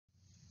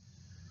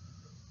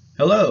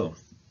Hello,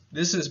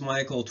 this is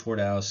Michael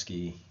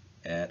Twardowski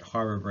at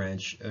Harbor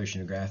Branch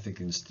Oceanographic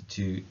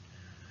Institute,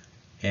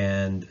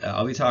 and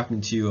I'll be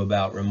talking to you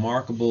about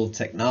remarkable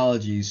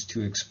technologies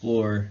to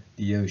explore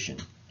the ocean.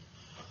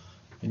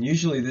 And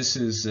usually this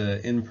is an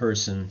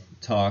in-person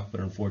talk,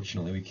 but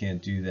unfortunately we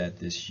can't do that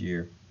this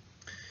year.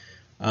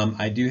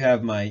 I do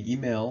have my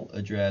email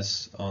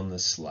address on the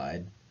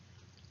slide,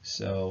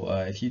 so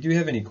if you do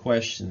have any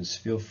questions,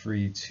 feel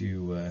free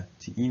to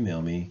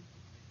email me,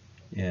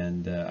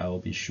 and I will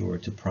be sure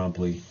to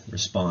promptly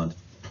respond.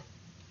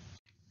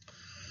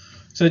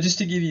 So just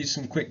to give you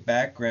some quick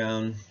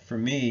background, for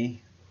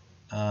me,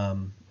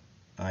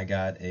 I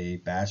got a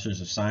Bachelor's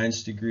of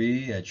Science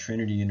degree at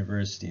Trinity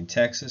University in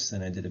Texas,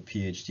 and I did a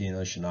PhD in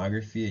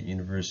oceanography at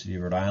University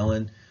of Rhode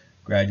Island,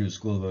 Graduate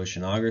School of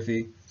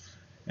Oceanography.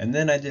 And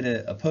then I did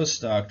a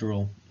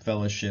postdoctoral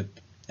fellowship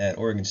at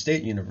Oregon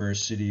State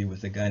University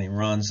with a guy named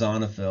Ron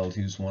Zonnefeld,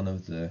 who's one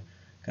of the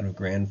kind of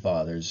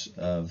grandfathers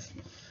of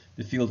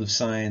the field of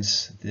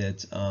science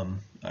that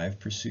I've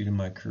pursued in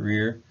my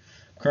career.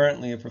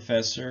 Currently a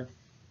professor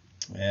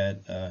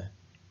at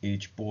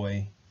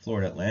HBOI,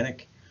 Florida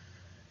Atlantic,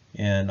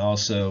 and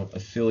also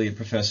affiliate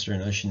professor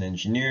in ocean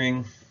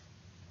engineering.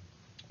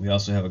 We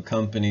also have a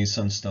company,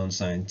 Sunstone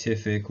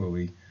Scientific, where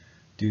we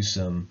do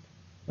some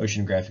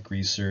oceanographic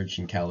research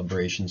and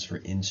calibrations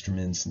for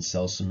instruments and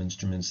sell some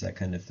instruments, that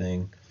kind of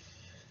thing.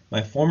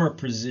 My former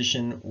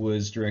position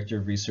was Director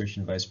of Research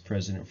and Vice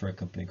President for a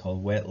company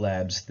called Wet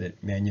Labs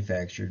that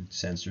manufactured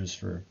sensors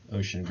for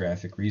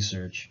oceanographic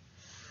research.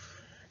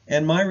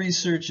 And my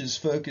research is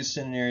focused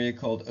in an area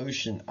called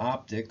ocean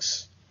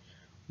optics,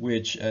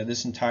 which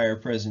this entire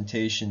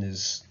presentation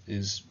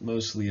is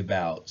mostly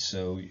about.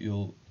 So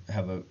you'll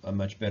have a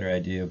much better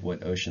idea of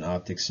what ocean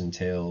optics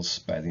entails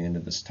by the end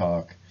of this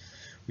talk.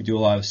 We do a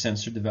lot of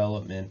sensor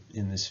development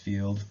in this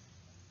field.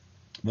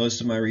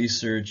 Most of my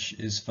research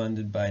is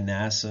funded by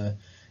NASA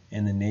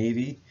and the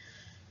Navy.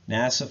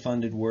 NASA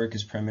funded work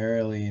is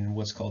primarily in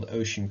what's called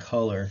ocean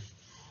color,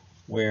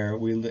 where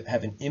we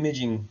have an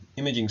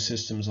imaging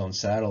systems on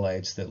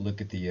satellites that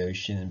look at the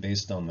ocean, and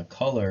based on the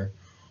color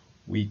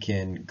we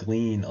can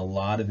glean a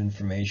lot of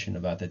information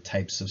about the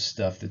types of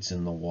stuff that's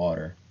in the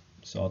water.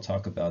 So I'll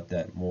talk about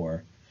that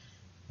more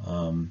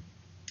in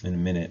a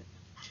minute.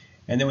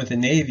 And then with the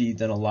Navy,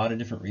 done a lot of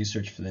different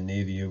research for the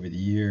Navy over the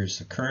years.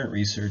 The current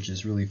research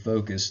is really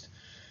focused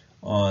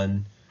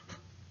on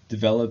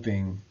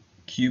developing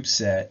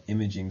CubeSat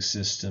imaging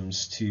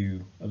systems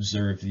to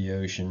observe the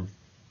ocean,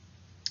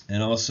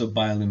 and also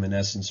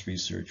bioluminescence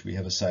research. We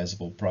have a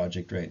sizable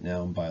project right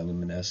now in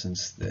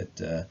bioluminescence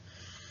that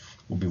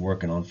we'll be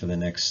working on for the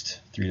next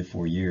 3 to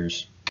 4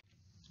 years.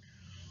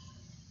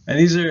 And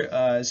these are,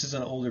 this is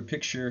an older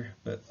picture,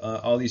 but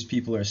all these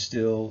people are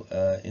still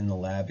in the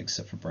lab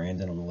except for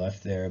Brandon on the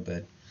left there.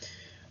 But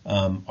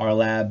our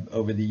lab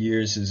over the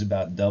years has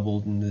about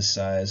doubled in this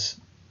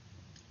size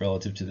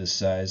relative to this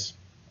size.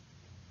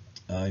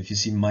 If you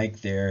see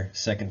Mike there,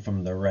 second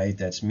from the right,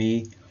 that's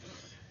me.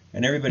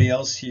 And everybody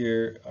else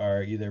here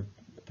are either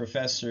a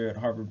professor at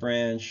Harbor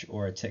Branch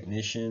or a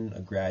technician,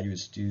 a graduate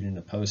student,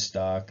 a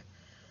postdoc.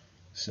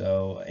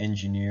 So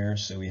engineer,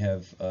 so we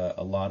have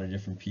a lot of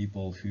different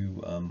people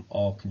who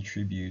all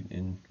contribute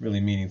in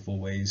really meaningful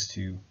ways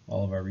to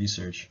all of our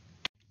research.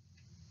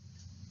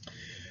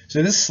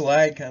 So this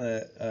slide kind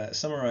of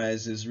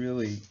summarizes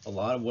really a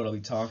lot of what I'll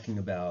be talking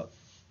about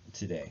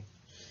today.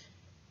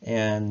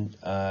 And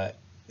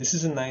this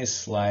is a nice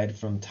slide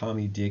from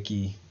Tommy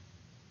Dickey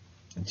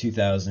in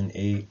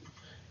 2008,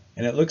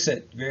 and it looks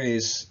at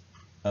various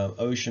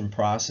ocean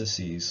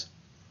processes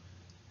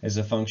as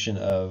a function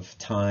of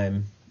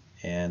time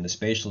and the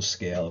spatial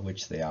scale at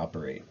which they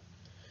operate.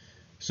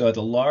 So at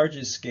the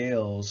largest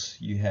scales,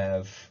 you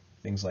have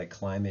things like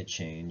climate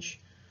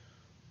change,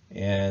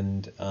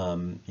 and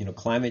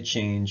climate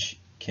change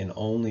can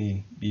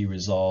only be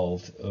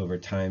resolved over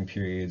time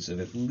periods of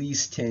at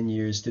least 10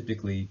 years,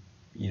 typically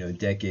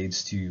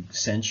decades to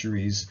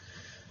centuries.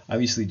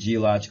 Obviously,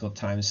 geological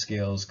time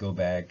scales go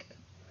back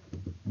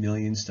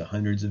millions to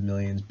hundreds of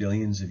millions,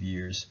 billions of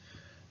years.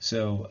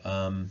 So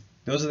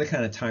those are the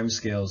kind of time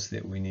scales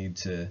that we need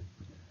to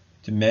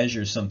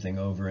measure something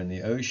over in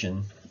the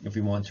ocean if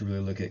we want to really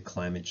look at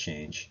climate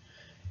change.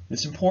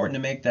 It's important to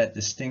make that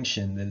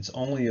distinction that it's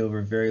only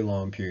over very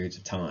long periods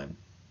of time.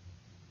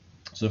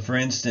 So for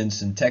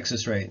instance, in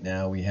Texas right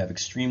now we have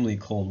extremely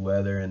cold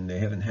weather, and they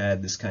haven't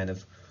had this kind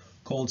of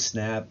cold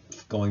snap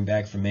going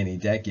back for many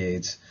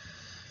decades.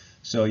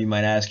 So you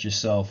might ask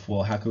yourself,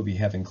 well, how could we be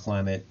having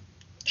climate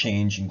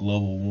change and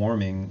global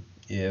warming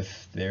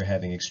if they're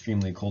having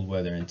extremely cold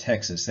weather in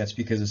Texas? That's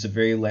because it's a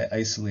very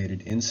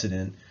isolated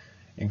incident,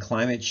 and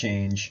climate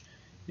change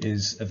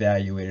is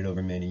evaluated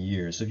over many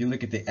years. So if you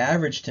look at the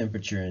average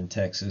temperature in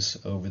Texas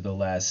over the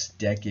last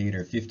decade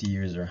or 50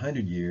 years or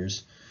 100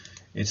 years,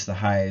 it's the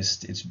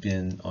highest it's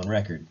been on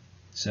record.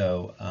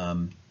 So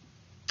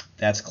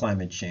that's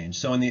climate change.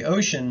 So in the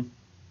ocean,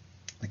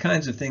 the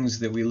kinds of things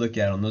that we look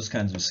at on those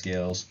kinds of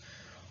scales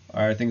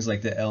are things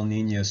like the El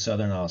Nino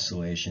Southern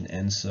Oscillation,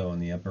 ENSO, in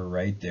the upper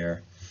right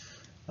there.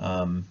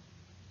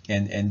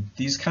 And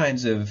these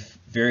kinds of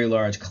very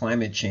large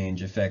climate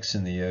change effects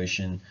in the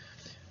ocean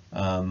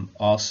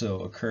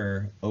also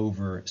occur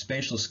over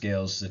spatial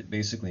scales that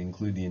basically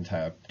include the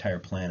entire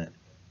planet.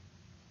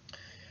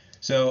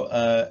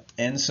 So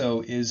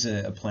ENSO is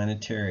a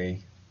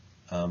planetary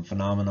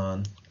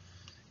phenomenon,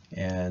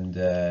 and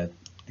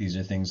these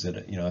are things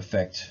that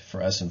affect,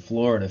 for us in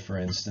Florida, for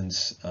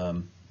instance,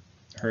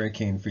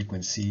 hurricane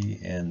frequency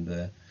and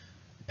the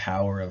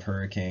power of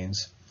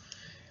hurricanes.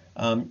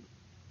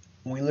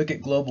 When we look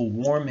at global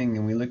warming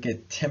and we look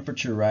at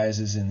temperature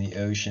rises in the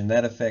ocean,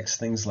 that affects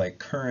things like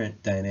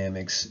current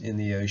dynamics in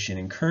the ocean.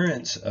 And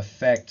currents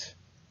affect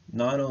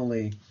not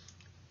only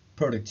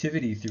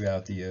productivity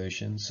throughout the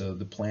ocean, so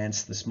the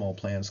plants, the small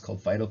plants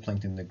called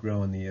phytoplankton that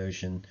grow in the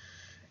ocean,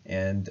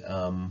 and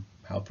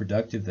how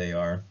productive they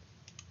are,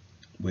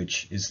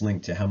 which is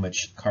linked to how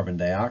much carbon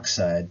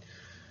dioxide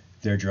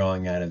they're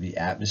drawing out of the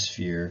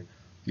atmosphere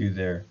through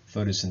their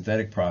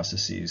photosynthetic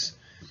processes.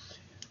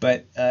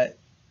 But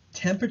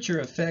temperature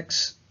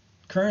affects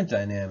current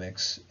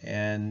dynamics,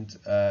 and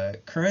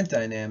current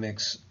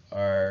dynamics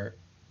are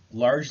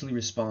largely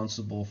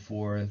responsible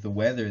for the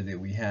weather that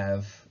we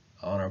have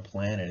on our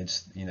planet.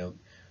 It's,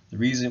 the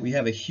reason we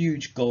have a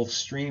huge Gulf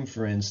Stream,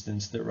 for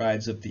instance, that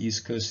rides up the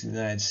east coast of the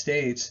United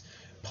States,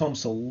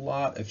 pumps a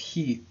lot of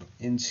heat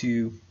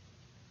into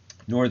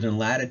northern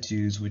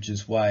latitudes, which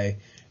is why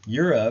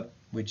Europe,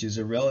 which is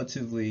a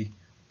relatively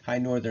high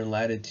northern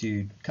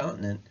latitude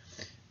continent,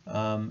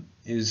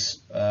 is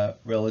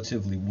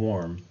relatively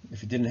warm.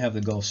 If it didn't have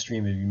the Gulf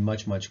Stream, it'd be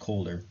much, much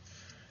colder.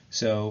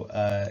 So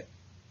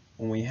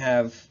when we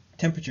have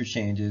temperature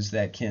changes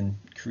that can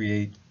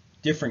create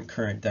different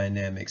current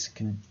dynamics,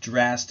 can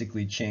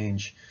drastically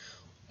change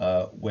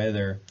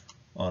weather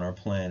on our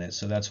planet.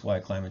 So that's why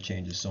climate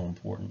change is so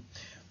important.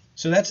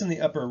 So that's in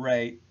the upper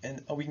right,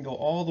 and we can go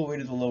all the way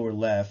to the lower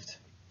left,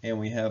 and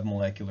we have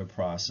molecular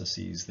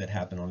processes that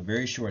happen on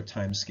very short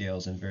time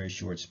scales and very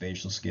short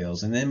spatial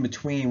scales. And then in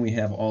between, we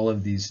have all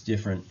of these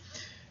different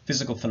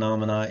physical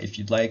phenomena. If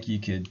you'd like, you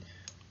could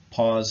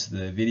pause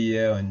the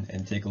video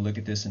and take a look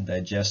at this and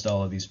digest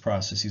all of these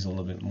processes a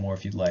little bit more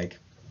if you'd like.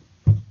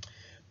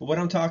 But what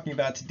I'm talking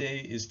about today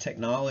is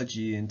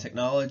technology, and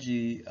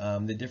technology,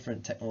 the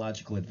different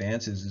technological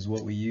advances is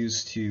what we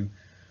use to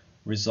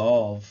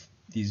resolve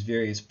these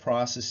various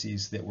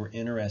processes that we're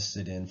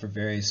interested in for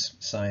various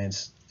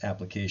science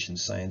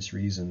applications, science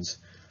reasons.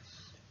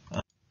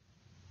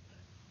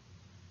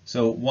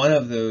 So one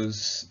of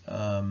those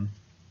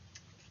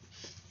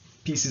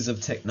pieces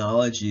of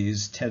technology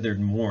is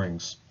tethered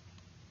moorings.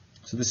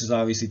 So this is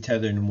obviously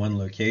tethered in one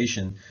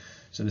location,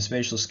 so the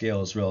spatial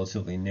scale is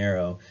relatively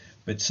narrow.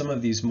 But some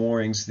of these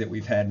moorings that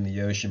we've had in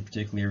the ocean,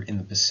 particularly in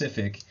the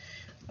Pacific,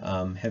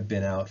 have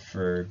been out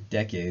for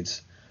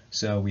decades.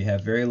 So we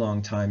have very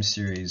long time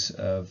series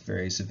of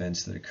various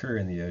events that occur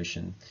in the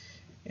ocean.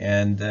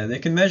 And they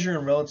can measure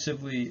in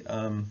relatively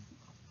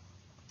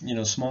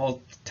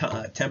small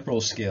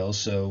temporal scales.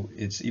 So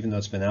it's, even though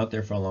it's been out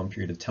there for a long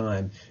period of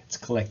time, it's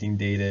collecting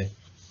data.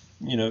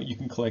 You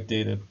can collect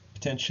data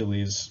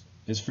potentially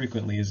as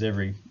frequently as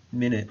every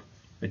minute,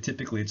 but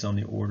typically it's on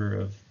the order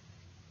of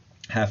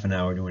half an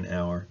hour to an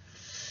hour.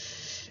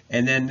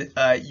 And then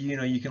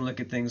you can look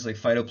at things like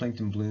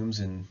phytoplankton blooms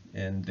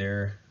and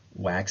their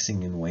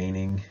waxing and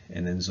waning,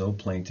 and then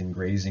zooplankton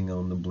grazing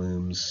on the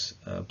blooms,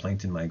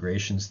 plankton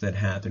migrations that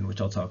happen, which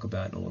I'll talk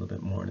about in a little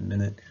bit more in a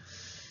minute.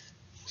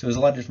 So there's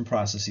a lot of different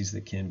processes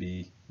that can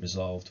be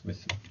resolved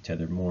with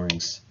tethered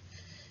moorings.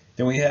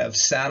 Then we have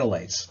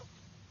satellites.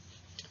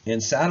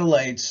 And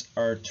satellites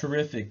are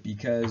terrific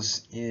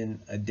because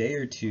in a day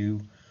or two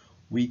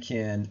we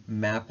can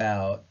map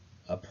out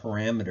a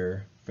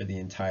parameter for the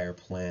entire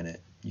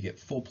planet. You get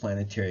full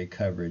planetary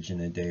coverage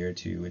in a day or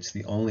two. It's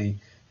the only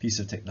piece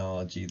of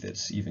technology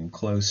that's even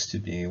close to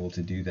being able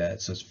to do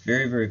that. So it's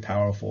very, very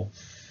powerful.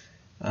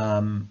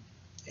 You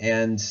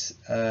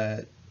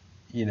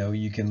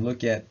can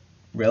look at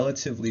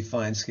relatively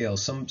fine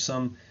scales.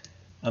 Some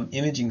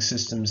imaging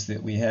systems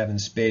that we have in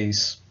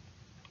space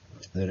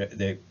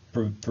that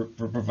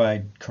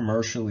provide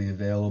commercially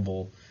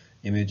available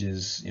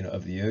images,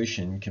 of the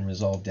ocean can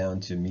resolve down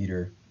to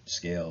meter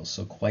scales.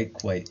 So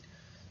quite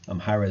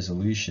high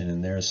resolution,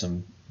 and there are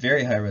some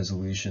very high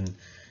resolution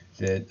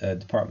that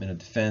Department of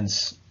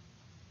Defense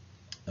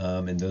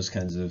and those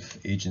kinds of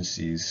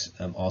agencies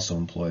also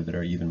employ that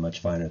are even much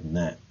finer than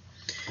that.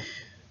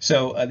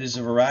 So there's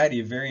a variety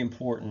of very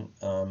important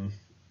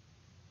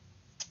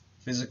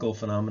physical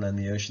phenomena in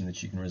the ocean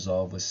that you can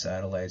resolve with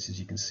satellites, as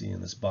you can see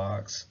in this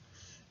box.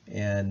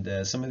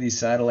 And some of these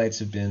satellites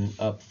have been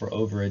up for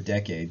over a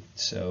decade.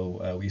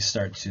 So we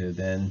start to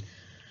then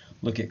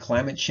look at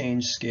climate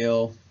change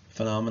scale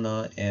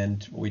phenomena,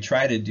 and what we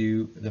try to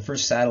do, the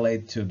first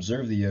satellite to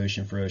observe the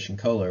ocean for ocean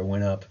color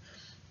went up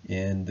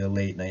in the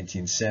late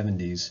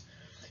 1970s,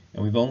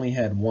 and we've only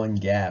had one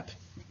gap.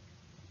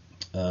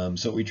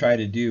 So what we try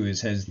to do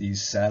is, as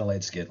these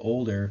satellites get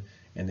older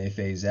and they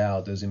phase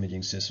out those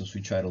imaging systems,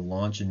 we try to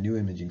launch a new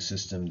imaging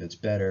system that's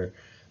better,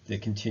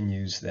 that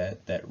continues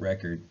that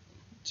record.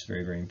 It's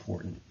very, very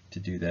important. to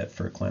do that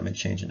for climate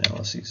change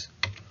analyses.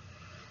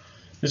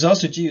 There's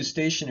also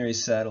geostationary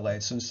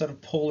satellites. So instead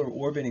of polar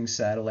orbiting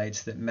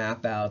satellites that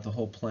map out the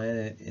whole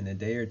planet in a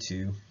day or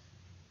two,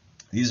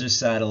 these are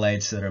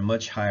satellites that are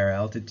much higher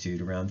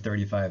altitude, around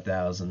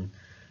 35,000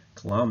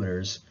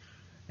 kilometers.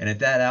 And at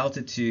that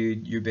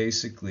altitude,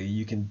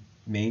 you can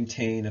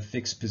maintain a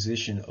fixed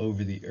position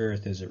over the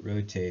Earth as it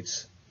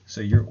rotates.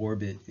 So your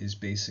orbit is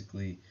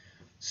basically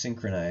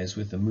synchronized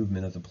with the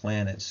movement of the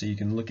planet. So you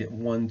can look at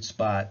one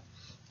spot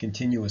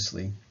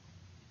continuously.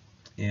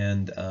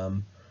 And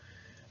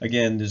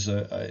again, there's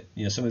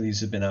some of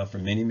these have been out for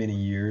many, many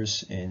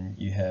years, and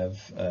you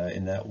have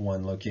in that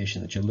one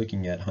location that you're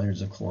looking at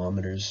hundreds of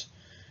kilometers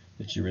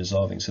that you're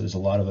resolving. So there's a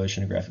lot of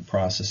oceanographic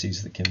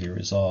processes that can be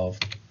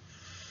resolved.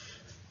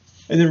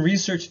 And then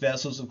research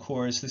vessels, of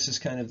course, this is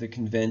kind of the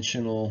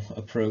conventional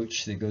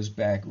approach that goes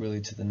back really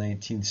to the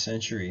 19th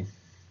century.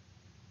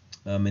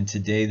 And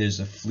today there's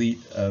a fleet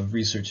of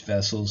research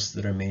vessels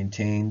that are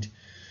maintained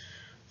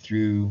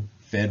through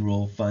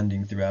federal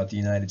funding throughout the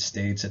United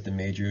States at the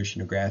major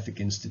oceanographic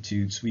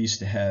institutes. We used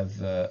to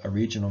have a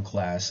regional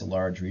class, a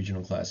large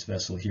regional class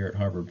vessel here at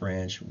Harbor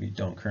Branch. We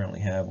don't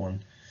currently have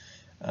one.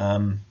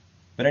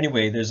 But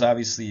anyway, there's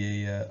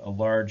obviously a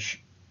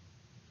large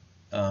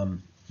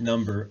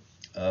number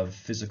of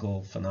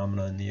physical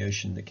phenomena in the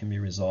ocean that can be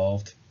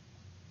resolved,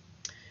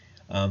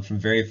 from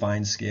very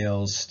fine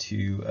scales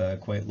to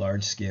quite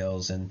large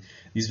scales, and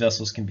these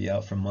vessels can be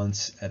out for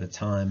months at a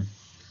time.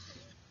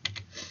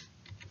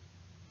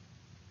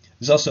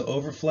 There's also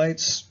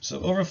overflights.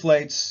 So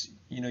overflights,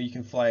 you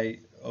can fly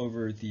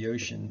over the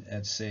ocean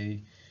at,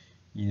 say,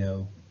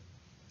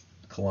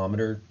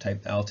 kilometer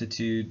type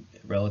altitude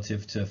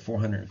relative to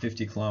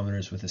 450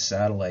 kilometers with a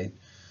satellite.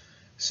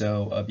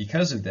 So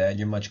because of that,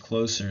 you're much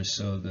closer.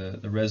 So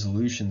the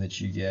resolution that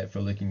you get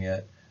for looking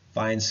at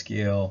fine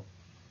scale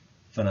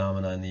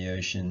phenomena in the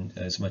ocean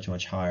is much,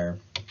 much higher.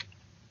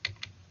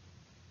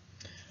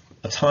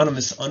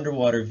 Autonomous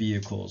underwater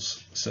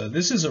vehicles. So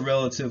this is a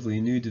relatively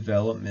new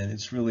development.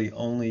 It's really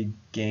only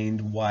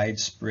gained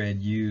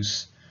widespread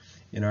use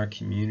in our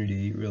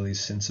community really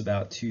since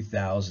about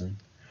 2000.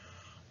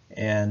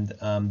 And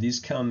these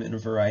come in a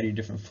variety of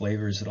different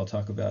flavors that I'll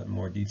talk about in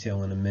more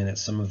detail in a minute.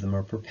 Some of them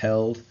are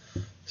propelled,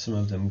 some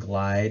of them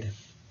glide,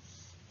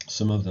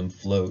 some of them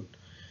float.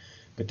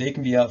 But they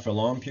can be out for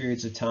long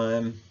periods of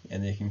time,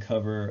 and they can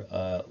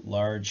cover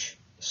large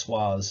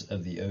swaths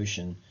of the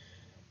ocean.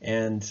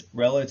 And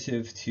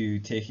relative to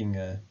taking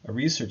a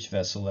research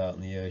vessel out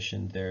in the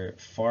ocean, they're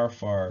far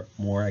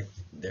more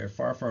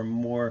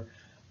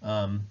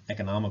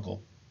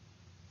economical.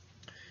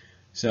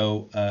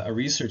 So a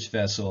research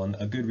vessel, and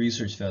a good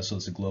research vessel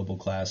is a global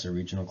class or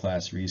regional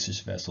class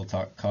research vessel,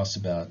 costs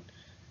about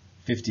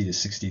 $50,000 to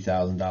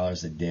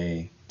 $60,000 a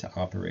day to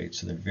operate.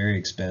 So they're very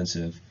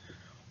expensive.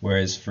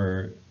 Whereas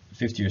for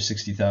 $50,000 or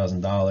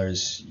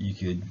 $60,000, you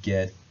could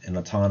get an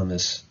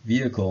autonomous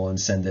vehicle and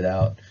send it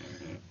out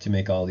to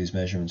make all these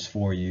measurements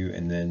for you,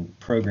 and then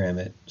program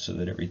it so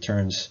that it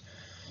returns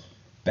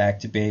back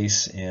to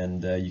base,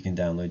 and you can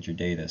download your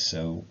data.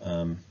 So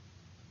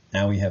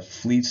now we have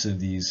fleets of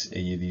these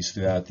AUVs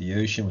throughout the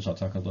ocean, which I'll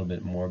talk a little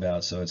bit more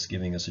about. So it's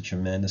giving us a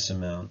tremendous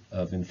amount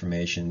of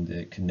information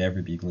that could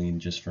never be gleaned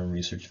just from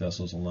research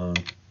vessels alone.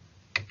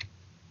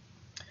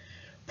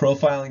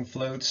 Profiling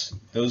floats,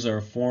 those are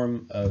a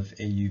form of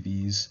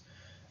AUVs.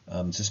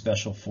 It's a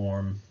special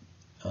form.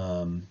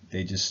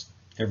 They just,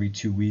 every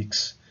 2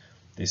 weeks,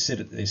 they sit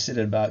at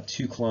about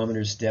 2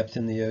 kilometers depth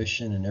in the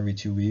ocean, and every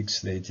 2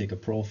 weeks they take a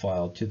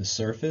profile to the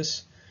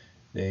surface.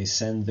 They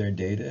send their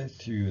data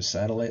through a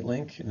satellite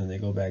link, and then they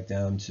go back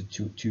down to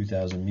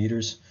 2,000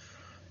 meters.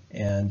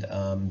 And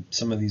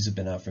some of these have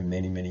been out for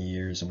many, many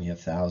years, and we have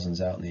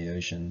thousands out in the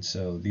ocean.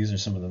 So these are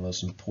some of the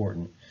most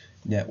important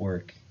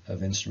network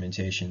of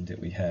instrumentation that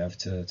we have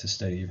to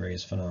study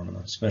various phenomena,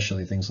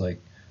 especially things like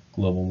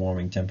global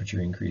warming, temperature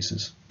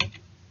increases.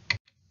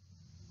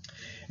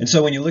 And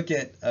so when you look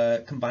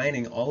at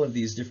combining all of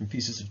these different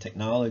pieces of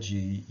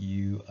technology,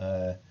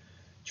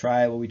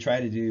 what we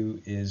try to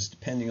do is,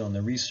 depending on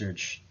the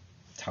research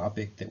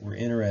topic that we're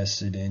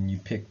interested in, you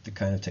pick the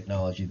kind of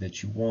technology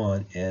that you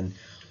want, and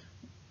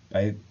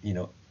by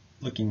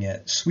looking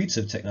at suites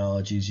of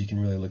technologies, you can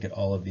really look at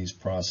all of these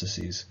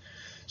processes.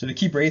 So the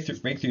key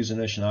breakthroughs in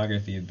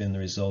oceanography have been the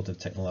result of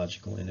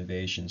technological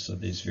innovation. So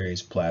there's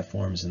various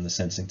platforms and the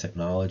sensing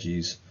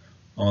technologies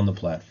on the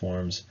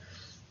platforms.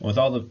 And with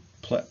all the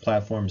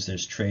platforms,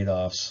 there's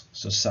trade-offs.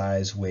 So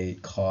size,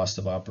 weight, cost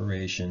of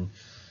operation,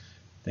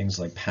 things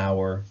like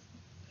power,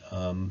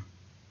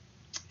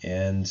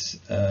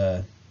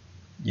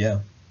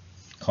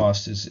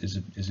 cost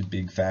is a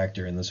big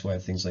factor, and that's why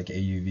things like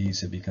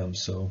AUVs have become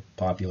so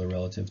popular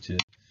relative to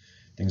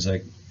things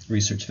like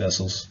research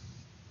vessels.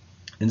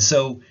 And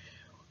so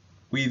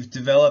we've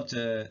developed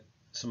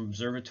some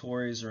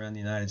observatories around the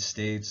United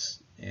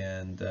States,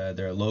 and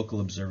there are local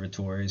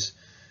observatories.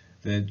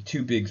 The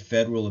two big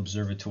federal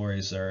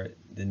observatories are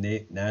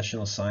the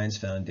National Science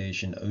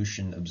Foundation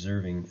Ocean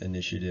Observing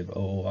Initiative,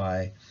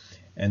 OOI,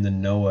 and the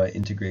NOAA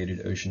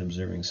Integrated Ocean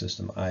Observing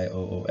System,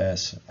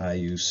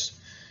 IOOS.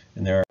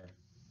 And there are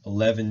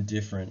 11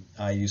 different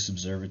IOOS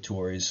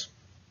observatories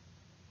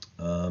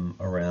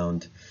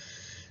around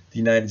the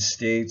United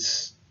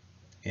States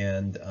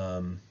and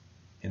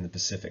in the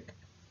Pacific.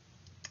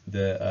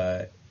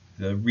 The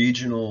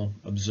regional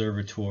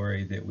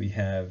observatory that we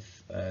have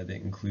that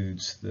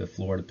includes the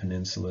Florida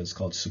Peninsula is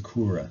called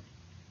Sakura.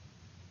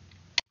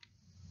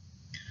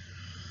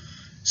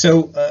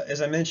 So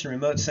as I mentioned,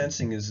 remote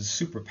sensing is a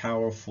super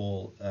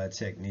powerful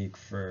technique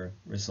for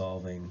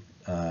resolving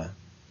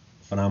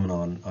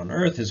phenomenon on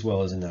Earth as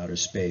well as in outer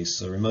space.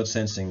 So remote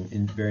sensing,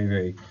 very,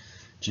 very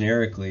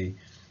generically,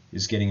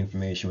 is getting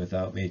information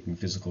without making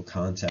physical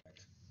contact.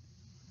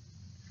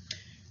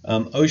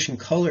 Ocean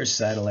color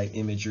satellite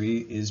imagery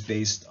is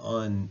based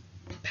on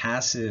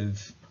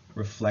passive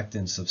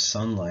reflectance of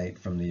sunlight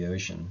from the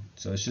ocean.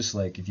 So it's just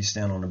like if you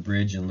stand on a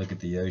bridge and look at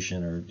the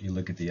ocean, or you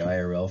look at the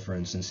IRL, for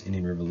instance,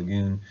 Indian River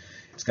Lagoon,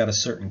 it's got a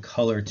certain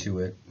color to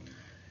it,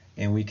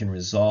 and we can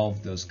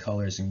resolve those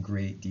colors in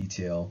great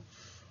detail.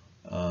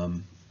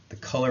 The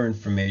color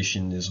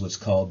information is what's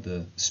called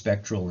the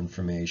spectral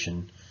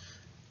information.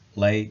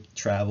 Light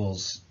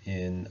travels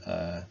in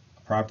a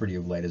property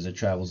of light as it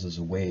travels as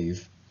a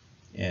wave,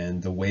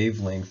 and the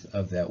wavelength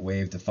of that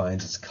wave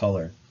defines its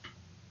color.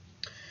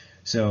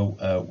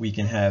 So we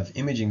can have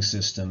imaging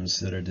systems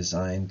that are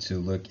designed to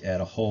look at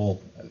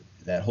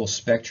that whole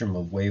spectrum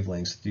of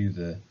wavelengths through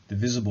the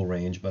visible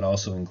range, but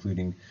also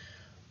including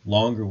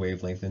longer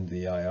wavelength into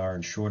the IR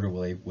and shorter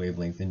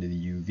wavelength into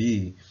the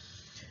UV.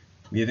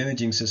 We have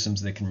imaging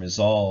systems that can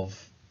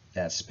resolve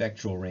that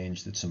spectral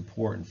range that's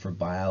important for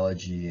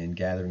biology and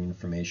gathering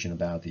information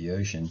about the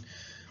ocean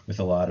with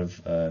a lot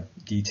of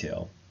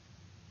detail.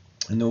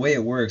 And the way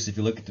it works, if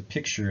you look at the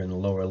picture in the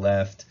lower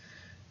left,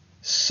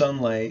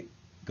 sunlight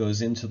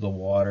goes into the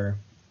water.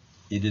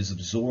 It is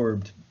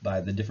absorbed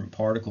by the different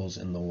particles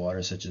in the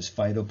water, such as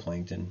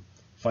phytoplankton.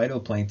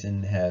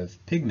 Phytoplankton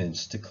have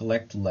pigments to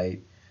collect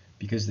light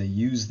because they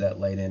use that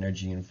light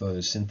energy in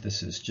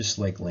photosynthesis, just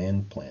like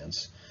land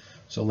plants.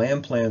 So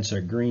land plants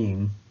are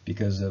green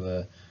because of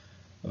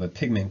a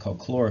pigment called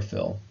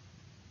chlorophyll.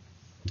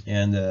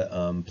 And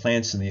the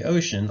plants in the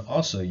ocean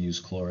also use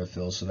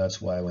chlorophyll, so that's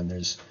why when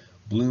there's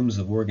blooms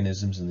of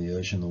organisms in the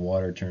ocean, the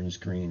water turns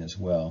green as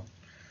well.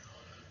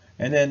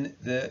 And then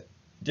the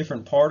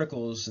different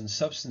particles and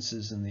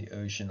substances in the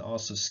ocean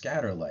also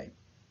scatter light.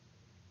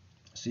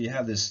 So you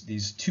have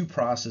these two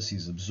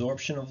processes,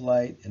 absorption of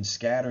light and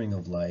scattering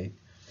of light,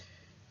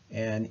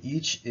 and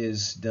each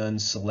is done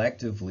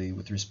selectively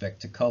with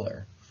respect to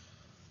color.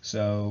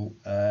 So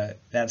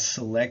that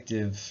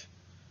selective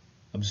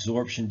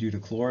absorption due to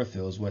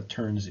chlorophyll is what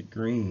turns it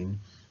green,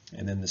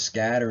 and then the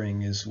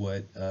scattering is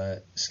what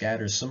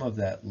scatters some of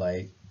that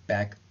light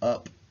back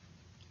up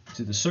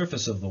to the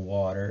surface of the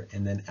water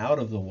and then out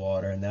of the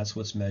water, and that's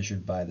what's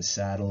measured by the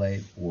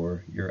satellite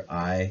or your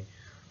eye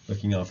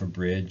looking off a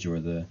bridge or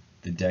the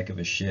deck of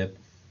a ship.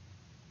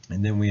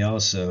 And then we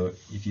also,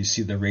 if you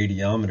see the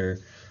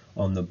radiometer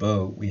on the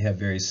boat, we have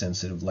very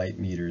sensitive light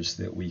meters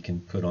that we can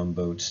put on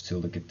boats to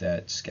look at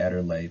that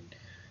scatter light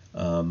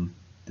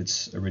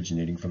that's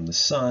originating from the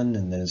sun,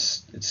 and then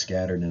it's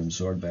scattered and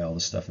absorbed by all the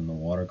stuff in the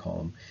water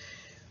column.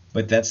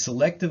 But that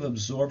selective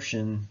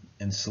absorption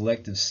and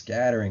selective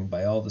scattering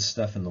by all the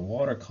stuff in the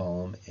water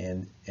column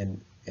and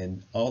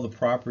all the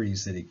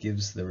properties that it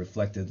gives the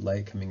reflected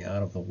light coming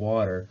out of the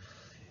water,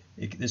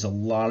 there's a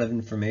lot of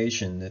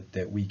information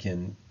that we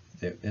can,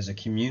 that as a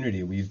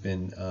community we've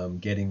been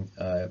getting,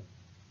 that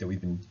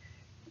we've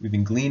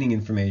been gleaning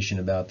information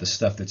about the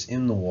stuff that's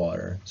in the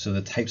water. So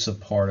the types of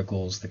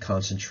particles, the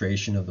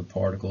concentration of the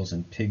particles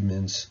and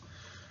pigments,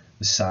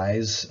 the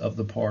size of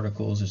the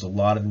particles. There's a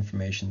lot of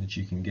information that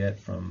you can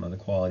get from the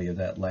quality of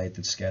that light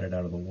that's scattered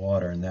out of the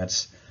water, and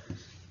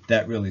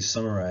that really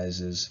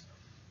summarizes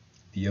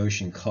the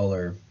ocean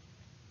color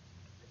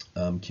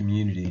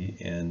community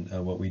and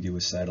what we do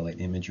with satellite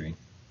imagery.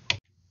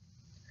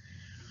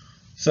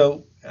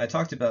 So I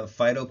talked about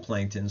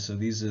phytoplankton. So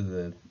these are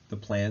the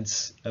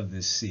plants of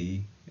the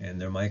sea, and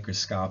they're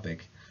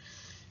microscopic,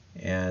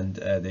 and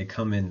they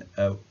come in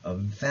a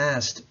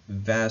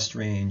vast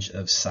range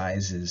of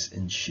sizes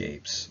and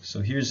shapes. So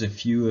here's a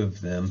few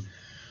of them.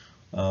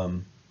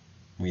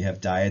 We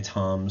have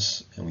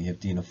diatoms, and we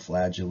have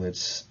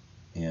dinoflagellates,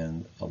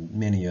 and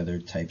many other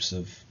types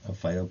of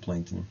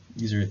phytoplankton.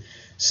 These are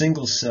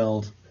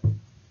single-celled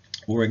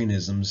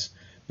organisms,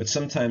 but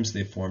sometimes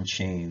they form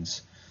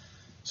chains.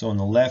 So on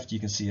the left you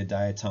can see a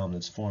diatom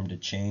that's formed a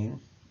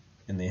chain,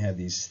 and they have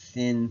these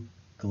thin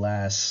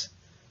glass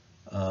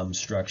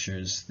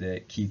structures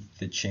that keep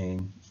the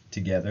chain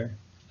together.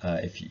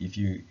 If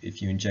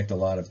you inject a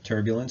lot of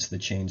turbulence, the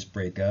chains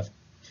break up.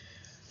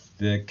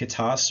 The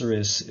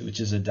Catoceras,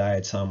 which is a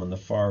diatom on the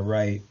far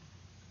right,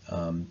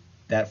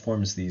 that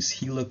forms these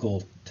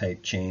helical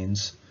type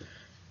chains,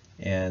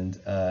 and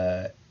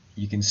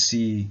you can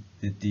see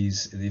that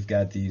they've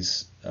got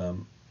these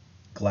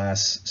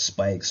glass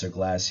spikes or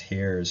glass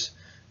hairs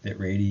that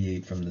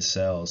radiate from the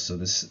cells.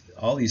 So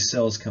all these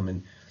cells come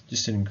in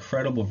just an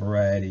incredible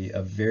variety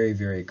of very,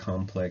 very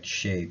complex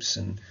shapes.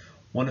 And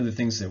one of the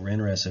things that we're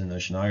interested in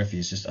oceanography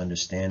is just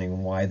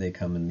understanding why they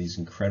come in these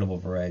incredible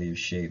variety of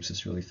shapes.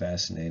 It's really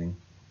fascinating.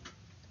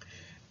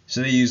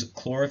 So they use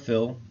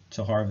chlorophyll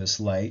to harvest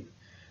light.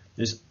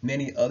 There's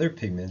many other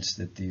pigments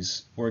that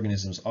these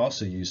organisms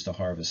also use to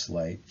harvest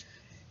light,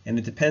 and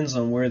it depends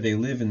on where they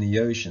live in the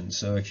ocean.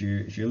 So if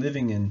you're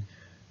living in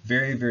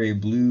very, very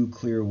blue,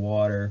 clear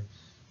water,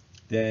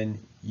 then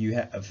you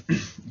have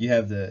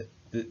the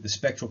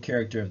spectral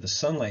character of the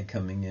sunlight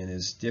coming in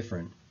is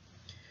different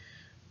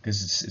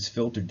because it's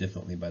filtered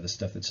differently by the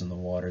stuff that's in the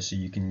water. So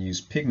you can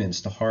use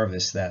pigments to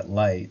harvest that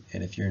light.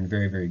 And if you're in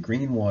very, very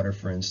green water,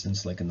 for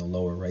instance, like in the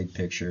lower right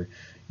picture,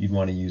 you'd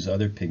want to use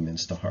other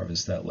pigments to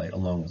harvest that light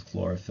along with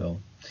chlorophyll.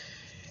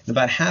 And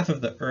about half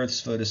of the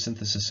Earth's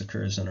photosynthesis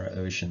occurs in our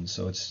oceans.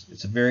 So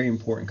it's a very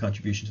important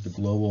contribution to the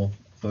global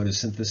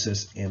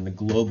photosynthesis and the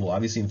global.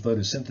 Obviously in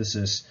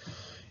photosynthesis,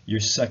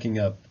 you're sucking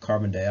up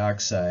carbon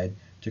dioxide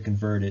to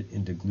convert it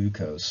into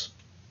glucose,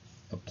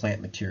 a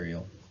plant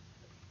material,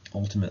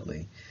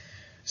 ultimately.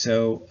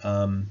 So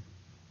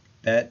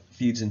that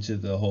feeds into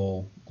the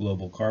whole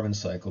global carbon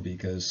cycle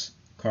because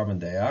carbon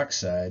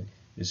dioxide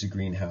is a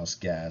greenhouse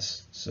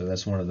gas. So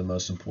that's one of the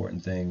most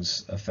important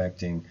things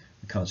affecting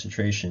the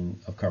concentration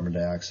of carbon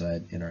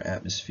dioxide in our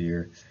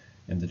atmosphere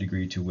and the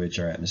degree to which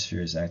our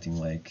atmosphere is acting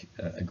like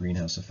a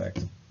greenhouse effect.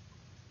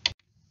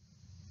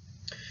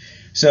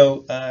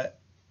 So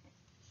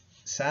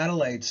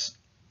satellites,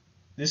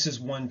 this is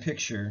one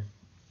picture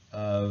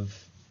of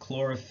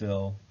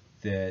chlorophyll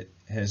that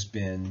has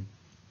been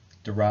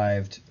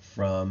derived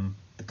from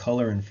the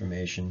color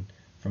information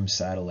from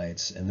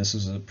satellites. And this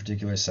was a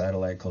particular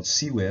satellite called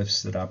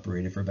CWIFS that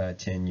operated for about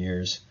 10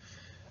 years.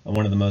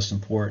 One of the most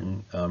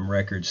important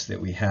records that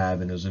we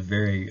have, and it was a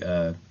very,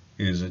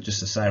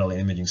 just a satellite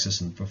imaging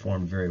system that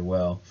performed very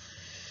well.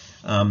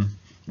 I'm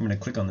going to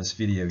click on this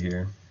video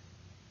here.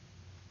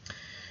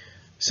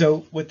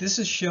 So what this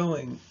is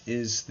showing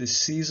is the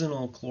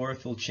seasonal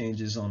chlorophyll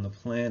changes on the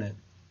planet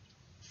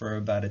for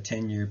about a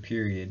 10-year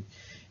period.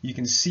 You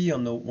can see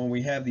on when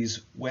we have these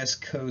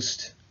west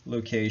coast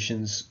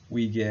locations,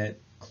 we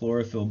get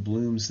chlorophyll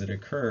blooms that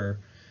occur,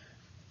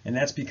 and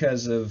that's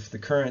because of the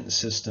current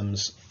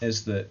systems.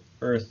 As the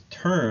Earth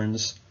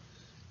turns,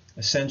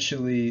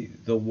 essentially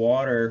the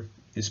water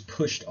is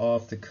pushed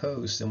off the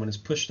coast, and when it's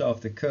pushed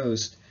off the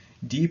coast,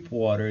 deep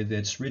water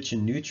that's rich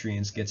in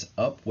nutrients gets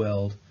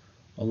upwelled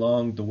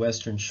along the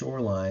western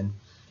shoreline,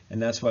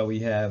 and that's why we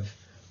have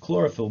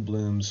chlorophyll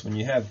blooms. When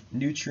you have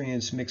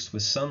nutrients mixed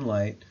with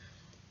sunlight,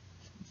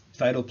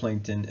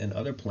 phytoplankton and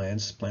other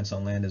plants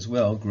on land as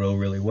well, grow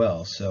really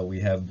well. So we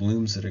have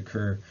blooms that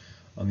occur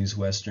on these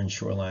western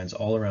shorelines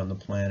all around the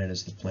planet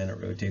as the planet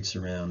rotates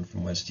around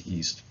from west to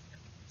east.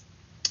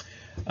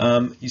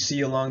 You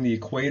see along the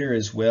equator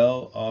as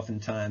well,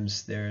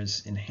 oftentimes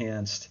there's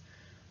enhanced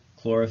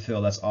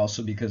chlorophyll. That's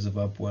also because of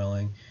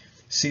upwelling.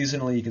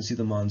 Seasonally, you can see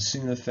the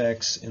monsoon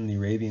effects in the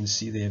Arabian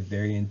Sea. They have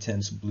very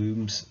intense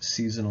blooms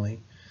seasonally.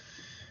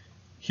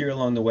 Here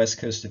along the west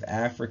coast of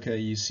Africa,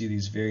 you see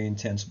these very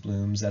intense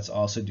blooms. That's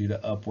also due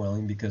to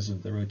upwelling because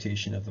of the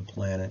rotation of the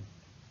planet.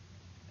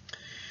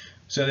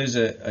 So there's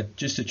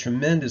just a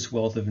tremendous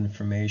wealth of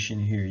information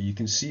here. You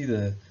can see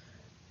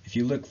if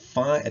you look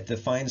at the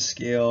fine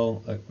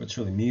scale, what's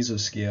really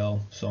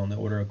mesoscale, so on the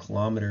order of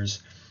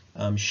kilometers,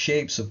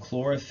 shapes of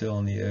chlorophyll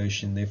in the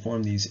ocean. They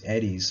form these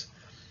eddies.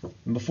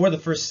 And before the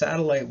first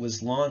satellite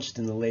was launched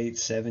in the late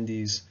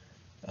 70s,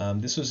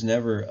 this was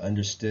never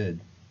understood.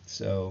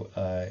 So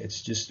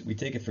we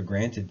take it for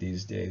granted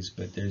these days,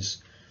 but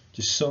there's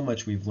just so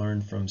much we've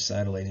learned from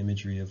satellite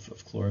imagery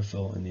of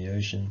chlorophyll in the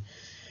ocean.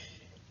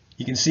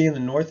 You can see in the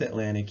North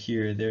Atlantic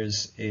here,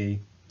 there's a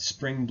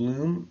spring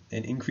bloom,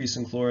 an increase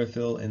in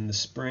chlorophyll in the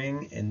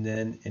spring, and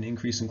then an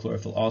increase in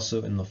chlorophyll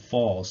also in the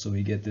fall. So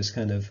we get this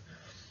kind of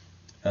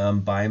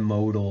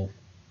bimodal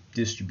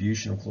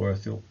distribution of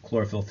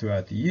chlorophyll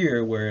throughout the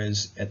year,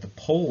 whereas at the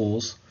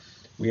poles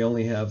we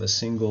only have a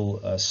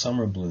single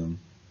summer bloom,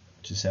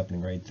 which is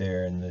happening right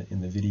there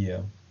in the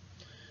video.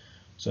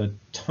 So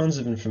tons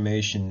of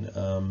information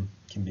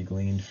can be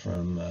gleaned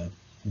from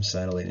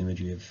satellite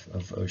imagery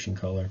of ocean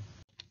color.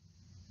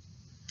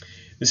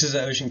 This is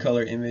an ocean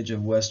color image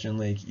of western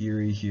Lake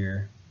Erie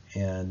here,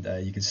 and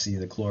you can see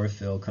the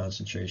chlorophyll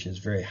concentration is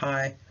very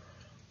high.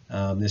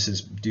 This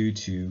is due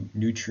to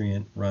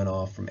nutrient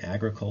runoff from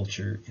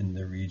agriculture in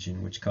the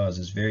region, which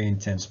causes very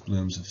intense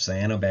blooms of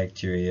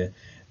cyanobacteria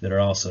that are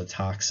also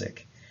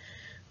toxic.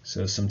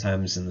 So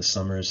sometimes in the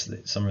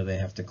summer they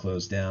have to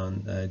close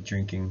down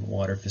drinking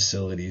water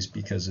facilities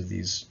because of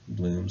these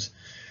blooms.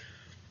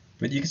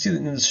 But you can see that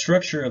in the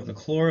structure of the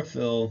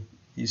chlorophyll,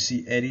 you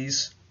see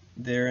eddies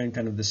there in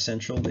kind of the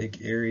central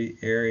Lake Erie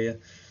area.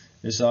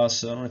 There's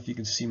also, I don't know if you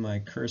can see my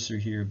cursor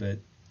here, but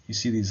you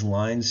see these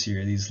lines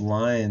here. These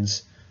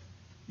lines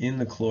in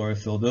the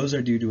chlorophyll, those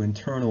are due to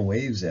internal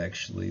waves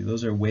actually.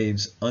 Those are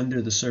waves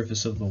under the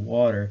surface of the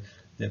water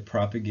that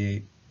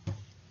propagate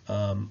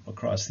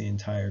across the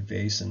entire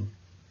basin.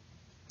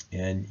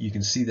 And you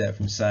can see that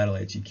from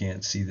satellites. You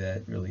can't see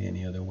that really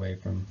any other way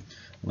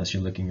unless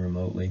you're looking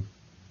remotely.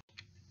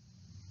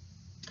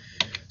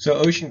 So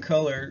ocean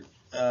color,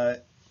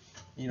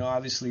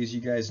 obviously, as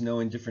you guys know,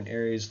 in different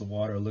areas the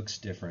water looks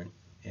different.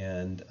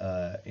 And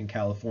in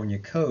California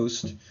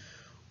coast,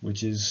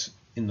 which is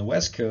in the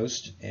west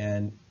coast,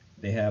 and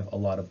they have a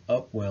lot of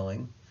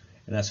upwelling,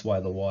 and that's why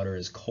the water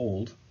is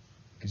cold,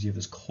 because you have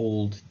this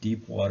cold,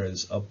 deep water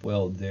that's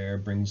upwelled there,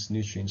 brings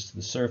nutrients to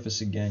the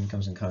surface again,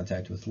 comes in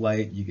contact with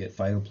light, you get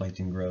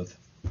phytoplankton growth.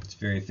 It's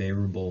very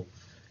favorable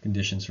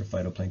conditions for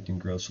phytoplankton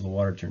growth, so the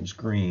water turns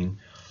green.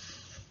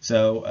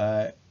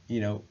 So,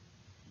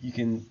 you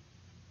can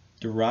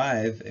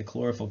derive a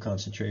chlorophyll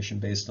concentration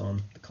based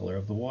on the color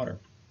of the water.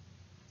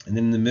 And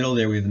then in the middle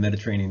there we have the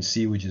Mediterranean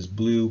Sea, which is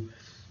blue,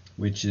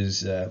 which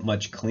is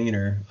much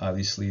cleaner,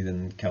 obviously,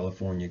 than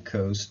California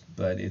coast,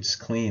 but it's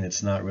clean.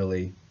 It's not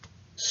really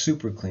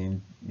super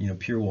clean,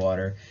 pure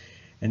water.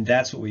 And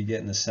that's what we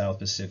get in the South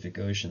Pacific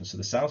Ocean. So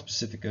the South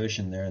Pacific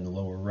Ocean there in the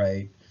lower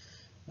right,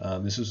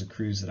 this was a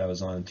cruise that I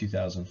was on in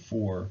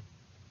 2004.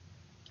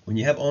 When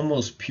you have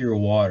almost pure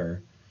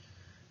water,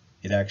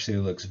 it actually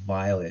looks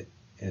violet,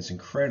 and it's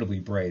incredibly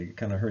bright. It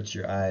kind of hurts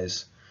your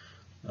eyes,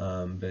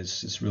 but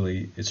it's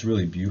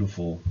really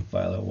beautiful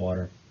violet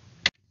water.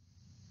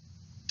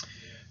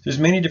 There's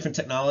many different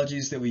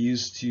technologies that we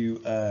use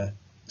to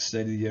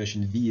study the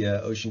ocean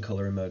via ocean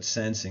color remote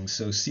sensing.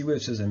 So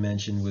CWIFS, as I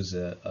mentioned, was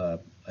an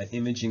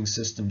imaging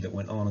system that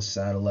went on a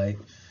satellite,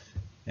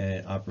 and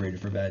it operated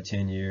for about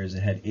 10 years.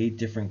 It had 8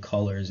 different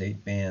colors,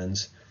 8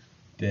 bands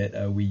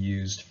that we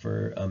used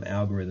for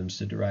algorithms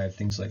to derive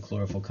things like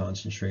chlorophyll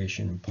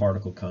concentration,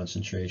 particle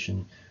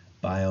concentration,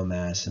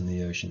 biomass in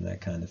the ocean,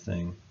 that kind of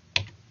thing.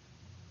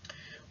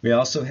 We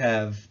also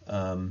have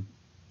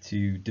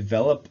to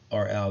develop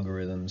our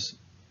algorithms.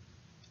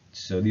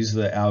 So these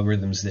are the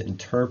algorithms that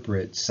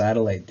interpret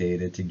satellite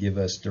data to give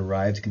us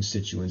derived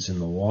constituents in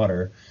the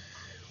water.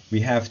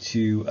 We have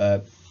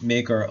to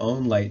make our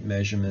own light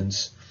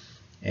measurements,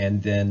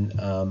 and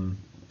then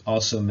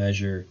also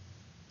measure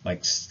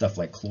stuff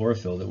like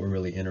chlorophyll that we're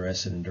really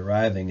interested in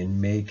deriving,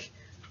 and make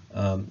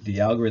the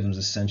algorithms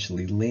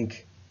essentially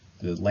link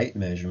the light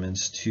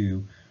measurements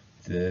to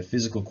the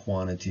physical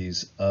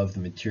quantities of the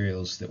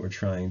materials that we're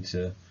trying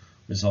to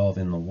resolve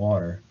in the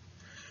water.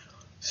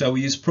 So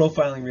we use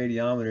profiling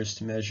radiometers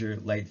to measure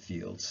light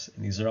fields,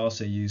 and these are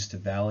also used to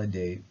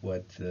validate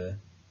what the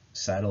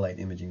satellite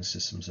imaging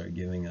systems are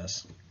giving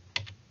us.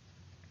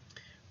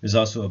 There's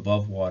also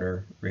above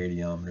water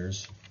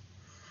radiometers.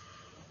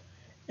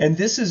 And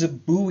this is a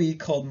buoy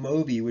called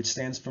MOBI, which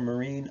stands for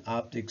Marine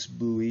Optics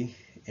Buoy,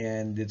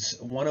 and it's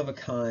one of a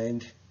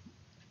kind.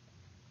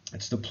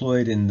 It's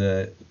deployed in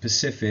the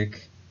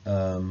Pacific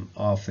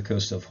off the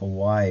coast of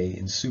Hawaii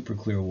in super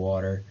clear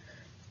water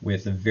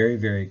with a very,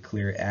 very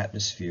clear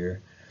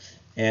atmosphere.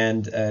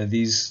 And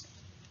these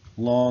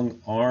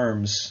long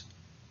arms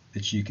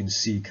that you can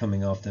see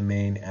coming off the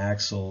main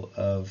axle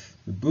of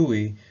the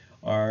buoy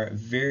are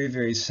very,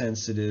 very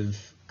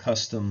sensitive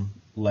custom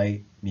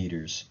light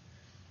meters.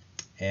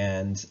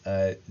 And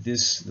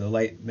the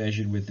light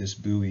measured with this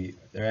buoy,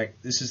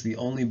 this is the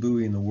only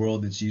buoy in the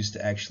world that's used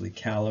to actually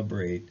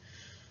calibrate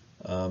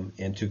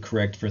and to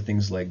correct for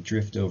things like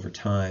drift over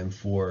time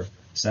for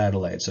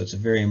satellites. So it's a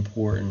very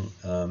important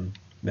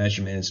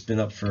measurement. It's been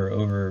up for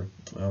over,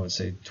 I would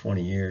say,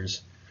 20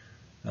 years.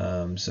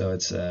 So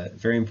it's a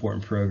very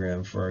important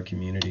program for our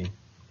community.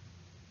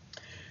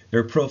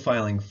 They're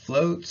profiling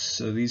floats.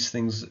 So these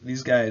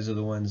guys are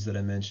the ones that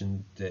I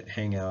mentioned that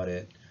hang out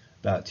at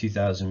about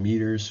 2,000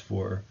 meters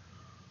for,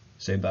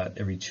 say, about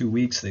every 2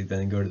 weeks. They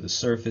then go to the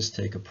surface,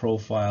 take a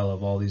profile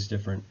of all these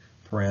different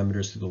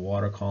parameters through the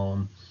water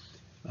column,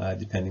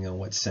 depending on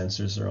what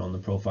sensors are on the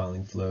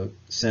profiling float,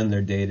 send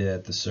their data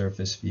at the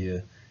surface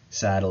via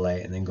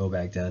satellite, and then go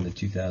back down to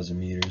 2,000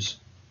 meters.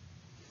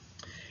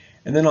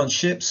 And then on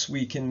ships,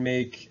 we can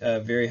make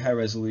very high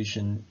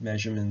resolution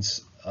measurements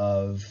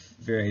of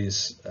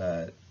various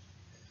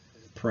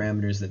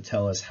parameters that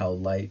tell us how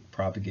light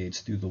propagates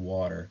through the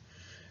water.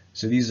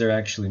 So these are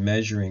actually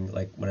measuring,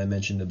 like when I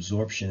mentioned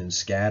absorption and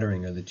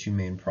scattering are the 2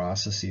 main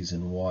processes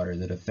in water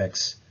that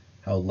affects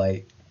how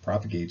light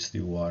propagates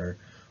through water.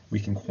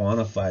 We can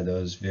quantify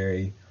those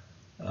very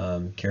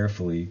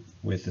carefully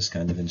with this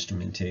kind of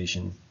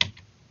instrumentation.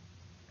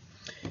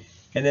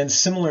 And then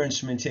similar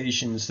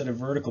instrumentation, instead of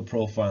vertical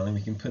profiling,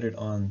 we can put it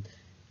on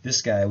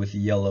this guy with the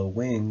yellow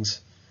wings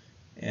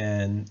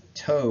and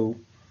tow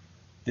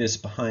this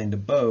behind a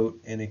boat,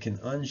 and it can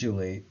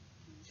undulate,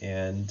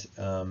 and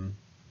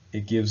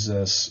it gives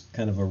us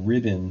kind of a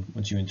ribbon.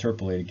 Once you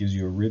interpolate, it gives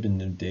you a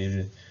ribbon of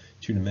data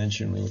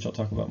 2-dimensionally, which I'll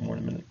talk about more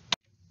in a minute.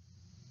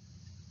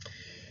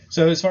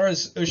 So as far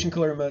as ocean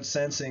color remote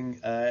sensing,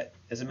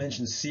 as I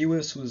mentioned,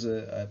 CWIFS was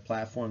a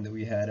platform that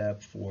we had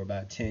up for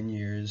about 10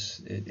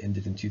 years. It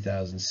ended in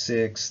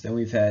 2006. Then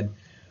we've had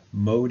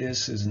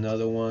MODIS is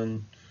another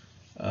one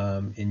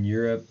in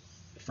Europe.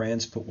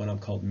 France put one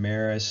up called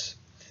Maris.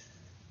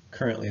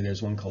 Currently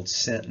there's one called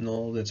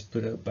Sentinel that's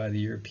put up by the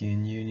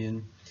European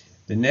Union.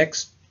 The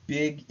next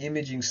big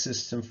imaging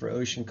system for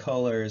ocean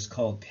color is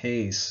called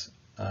PACE,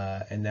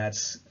 and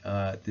that's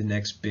the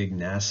next big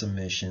NASA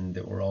mission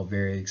that we're all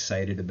very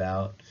excited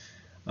about.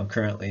 I'm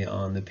currently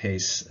on the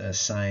PACE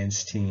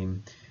science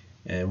team,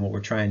 and what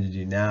we're trying to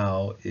do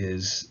now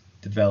is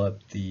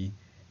develop the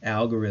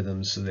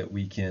algorithms so that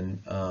we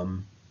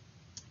can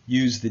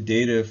use the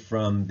data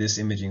from this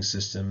imaging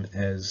system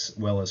as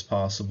well as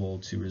possible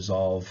to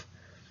resolve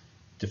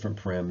different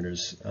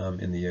parameters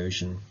in the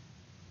ocean.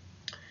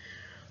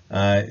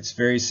 It's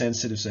very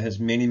sensitive, so it has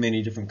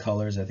many different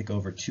colors, I think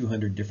over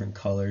 200 different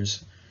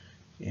colors,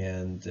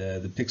 and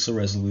the pixel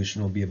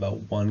resolution will be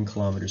about 1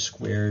 kilometer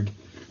squared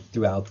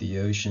throughout the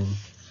ocean.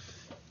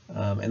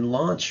 And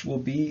launch will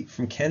be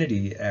from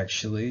Kennedy,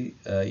 actually,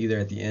 either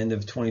at the end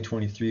of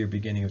 2023 or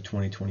beginning of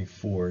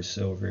 2024,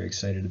 so we're very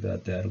excited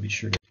about that. I'll be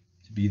sure to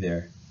be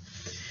there.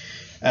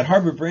 At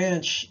Harbor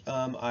Branch,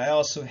 I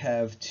also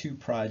have 2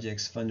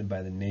 projects funded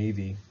by the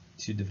Navy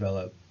to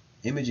develop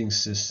imaging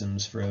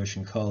systems for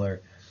ocean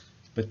color,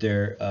 but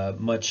they're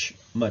much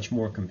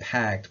more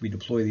compact. We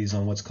deploy these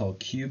on what's called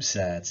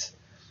CubeSats.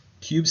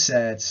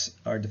 CubeSats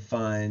are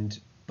defined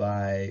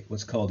by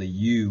what's called a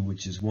U,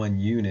 which is 1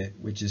 unit,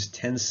 which is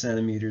 10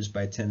 centimeters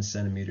by 10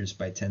 centimeters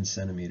by 10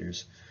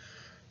 centimeters.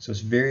 So it's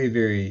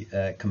very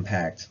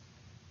compact.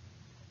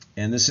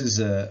 And this is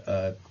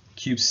a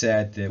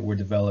CubeSat that we're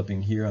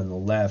developing here on the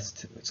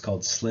left. It's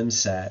called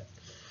SlimSat.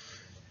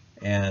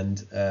 And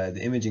the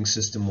imaging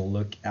system will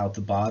look out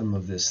the bottom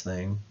of this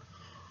thing.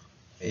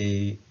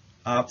 A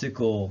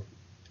optical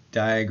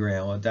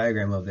diagram, a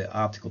diagram of the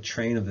optical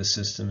train of the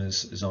system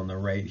is on the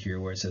right here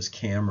where it says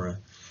camera.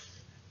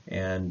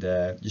 And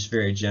just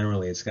very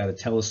generally, it's got a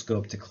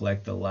telescope to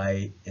collect the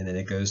light, and then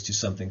it goes to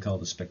something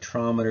called a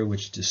spectrometer,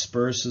 which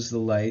disperses the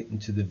light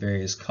into the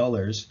various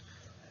colors,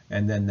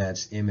 and then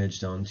that's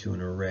imaged onto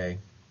an array.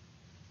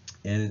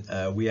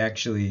 And we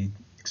actually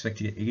expect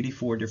to get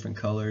 84 different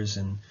colors,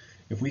 and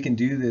if we can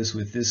do this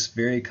with this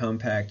very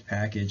compact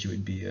package, it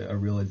would be a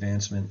real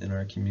advancement in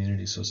our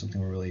community, so something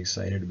we're really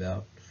excited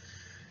about.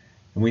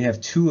 And we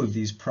have 2 of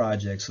these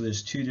projects, so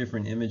there's 2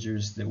 different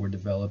imagers that we're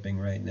developing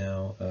right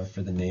now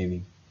for the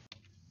Navy.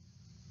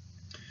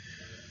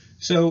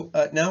 So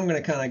now I'm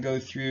going to kind of go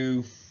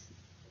through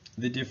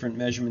the different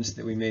measurements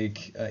that we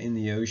make in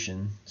the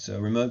ocean. So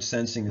remote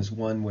sensing is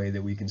one way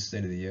that we can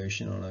study the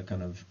ocean on a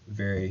kind of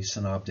very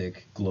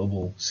synoptic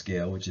global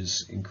scale, which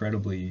is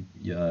incredibly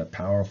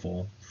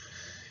powerful.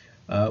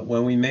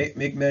 When we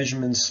make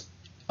measurements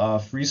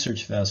off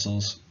research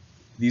vessels,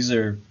 these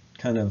are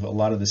kind of a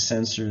lot of the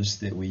sensors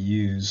that we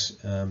use.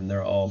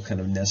 They're all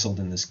kind of nestled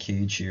in this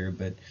cage here,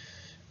 but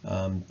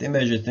they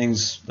measure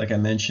things, like I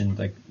mentioned,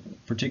 like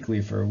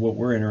particularly for what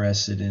we're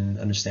interested in,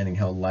 understanding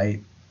how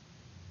light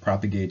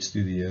propagates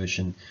through the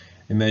ocean.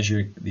 They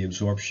measure the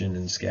absorption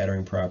and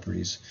scattering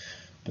properties.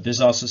 But there's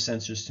also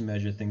sensors to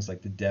measure things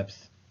like the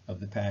depth of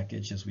the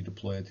package as we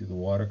deploy it through the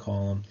water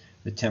column,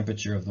 the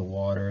temperature of the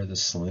water, the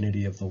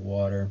salinity of the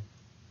water.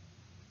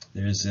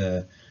 There's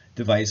a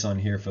device on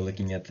here for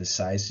looking at the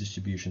size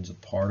distributions of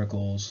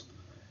particles.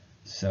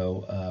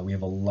 So we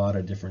have a lot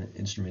of different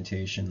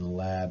instrumentation in the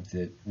lab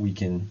that we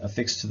can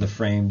affix to the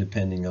frame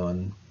depending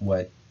on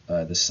what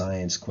the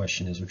science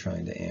question is we're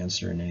trying to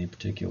answer in any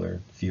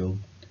particular field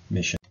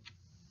mission.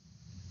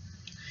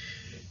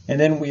 And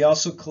then we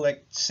also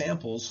collect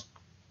samples,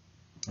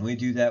 and we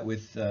do that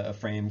with a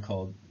frame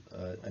called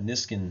a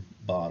Niskin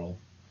bottle.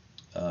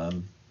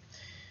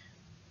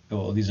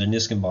 Well, these are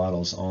Niskin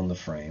bottles on the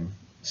frame.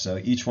 So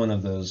each one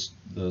of those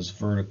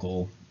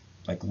vertical,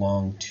 like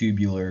long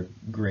tubular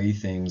gray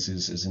things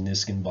is a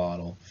Niskin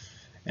bottle.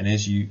 And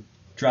as you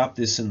drop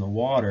this in the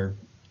water,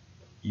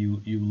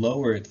 you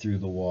lower it through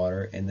the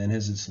water, and then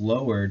as it's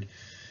lowered,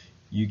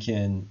 you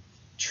can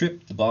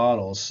trip the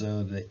bottle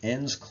so the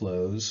ends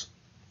close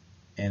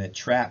and it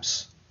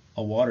traps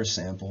a water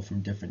sample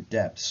from different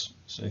depths.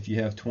 So if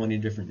you have 20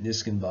 different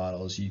Niskin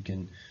bottles, you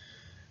can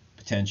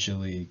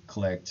potentially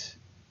collect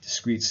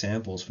discrete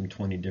samples from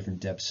 20 different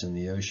depths in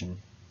the ocean.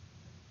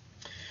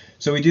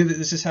 So we do that.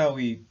 This is how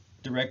we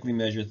directly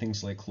measure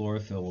things like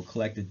chlorophyll. We'll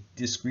collect a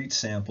discrete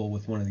sample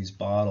with one of these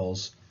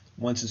bottles.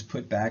 Once it's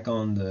put back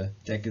on the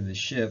deck of the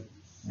ship,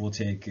 we'll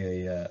take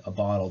a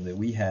bottle that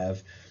we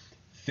have,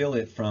 fill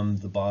it from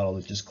the bottle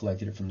that just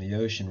collected it from the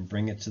ocean,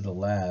 bring it to the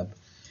lab.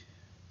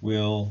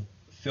 We'll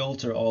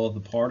filter all of the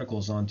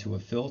particles onto a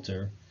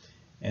filter,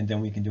 and then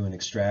we can do an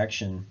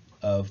extraction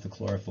of the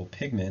chlorophyll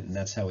pigment, and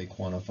that's how we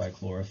quantify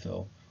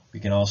chlorophyll. We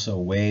can also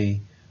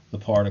weigh the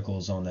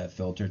particles on that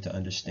filter to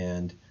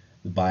understand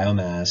the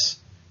biomass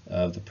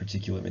of the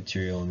particulate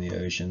material in the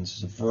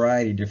oceans. There's a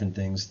variety of different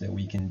things that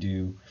we can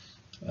do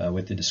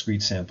with the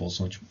discrete samples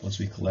once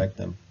we collect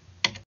them.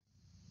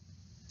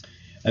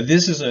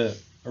 This is a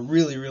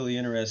really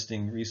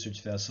interesting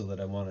research vessel that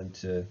I wanted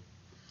to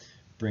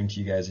bring to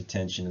you guys'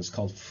 attention. It's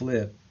called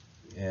FLIP,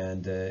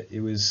 and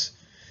it was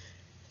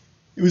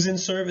in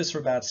service for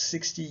about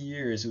 60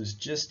 years. It was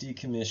just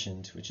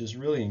decommissioned, which is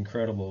really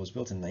incredible. It was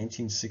built in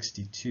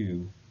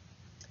 1962,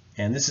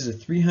 And this is a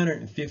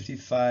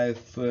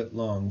 355-foot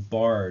long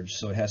barge,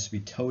 so it has to be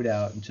towed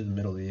out into the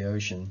middle of the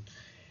ocean.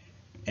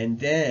 And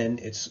then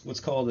it's what's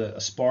called a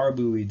spar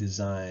buoy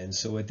design.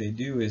 So what they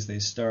do is they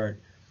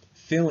start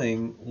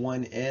filling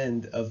one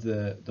end of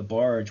the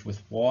barge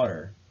with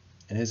water.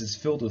 And as it's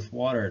filled with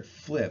water, it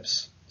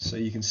flips. So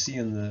you can see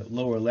in the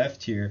lower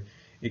left here,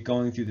 it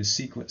going through the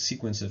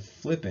sequence of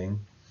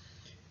flipping.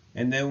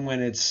 And then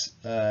when it's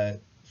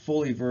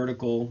fully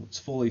vertical, it's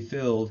fully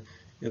filled,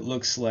 it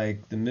looks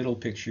like the middle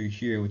picture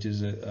here, which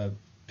is a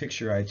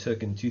picture I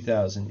took in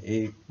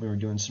 2008 when we were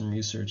doing some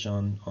research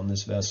on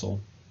this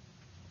vessel.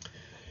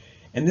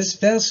 And this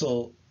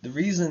vessel, the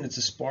reason it's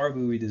a spar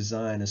buoy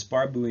design, a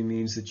spar buoy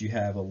means that you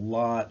have a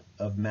lot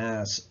of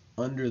mass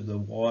under the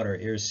water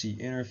air-sea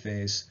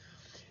interface.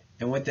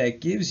 And what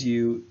that gives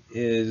you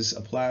is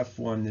a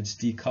platform that's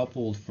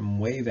decoupled from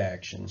wave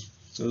action.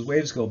 So as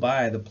waves go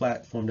by, the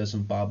platform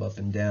doesn't bob up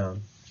and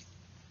down.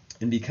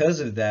 And because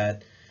of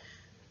that,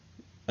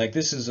 like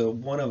this is a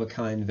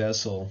one-of-a-kind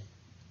vessel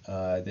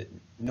that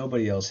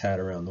nobody else had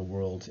around the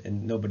world,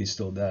 and nobody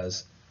still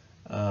does.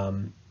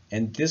 And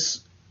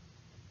this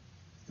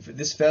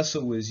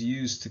vessel was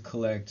used to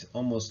collect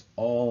almost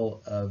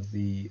all of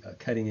the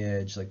cutting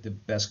edge, like the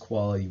best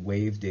quality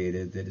wave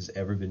data that has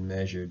ever been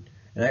measured.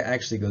 And that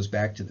actually goes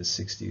back to the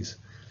 60s. It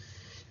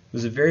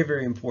was a very,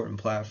 very important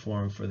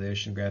platform for the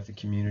oceanographic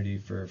community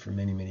for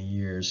many, many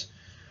years.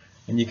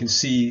 And you can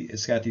see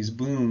it's got these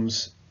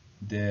booms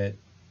that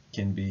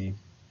can be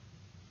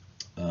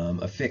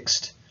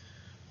affixed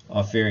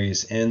off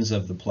various ends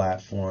of the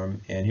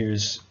platform. And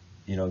here's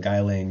a guy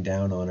laying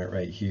down on it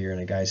right here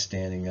and a guy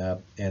standing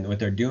up. And what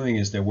they're doing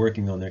is they're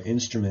working on their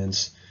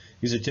instruments.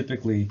 These are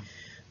typically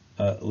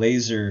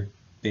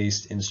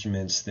laser-based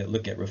instruments that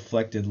look at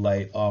reflected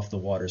light off the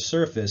water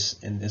surface,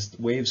 and as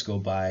the waves go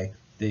by,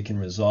 they can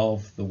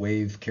resolve the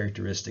wave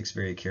characteristics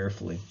very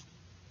carefully.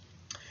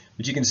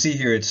 But you can see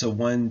here it's a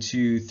 1,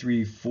 2,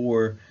 3,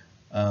 4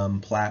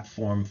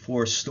 platform,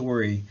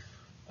 4-story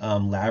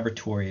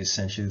laboratory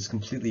essentially. It's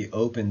completely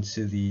open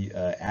to the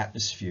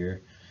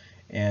atmosphere.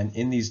 And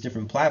in these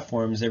different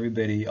platforms,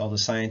 everybody, all the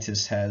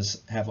scientists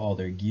have all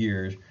their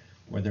gear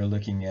where they're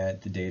looking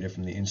at the data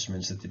from the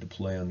instruments that they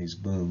deploy on these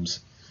booms.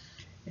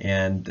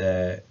 And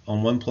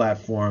on one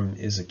platform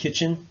is a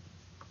kitchen.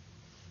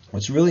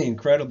 What's really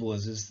incredible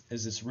is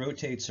as this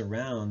rotates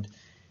around,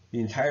 the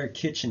entire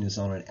kitchen is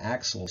on an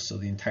axle, so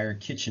the entire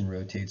kitchen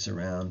rotates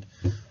around.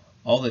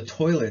 All the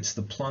toilets,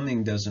 the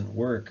plumbing doesn't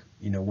work,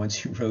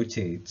 once you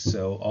rotate.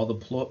 So all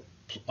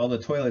the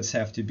toilets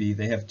have to be,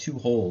 they have 2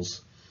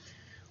 holes.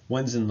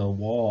 One's in the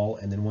wall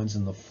and then one's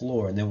in the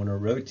floor. And then when it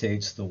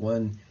rotates, the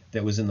one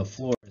that was in the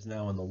floor is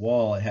now on the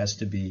wall. It has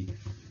to be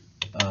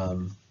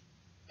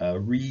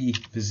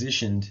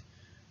repositioned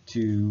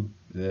to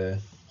the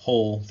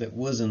hole that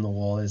was in the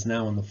wall is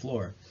now on the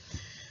floor.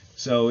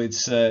 So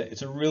it's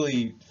a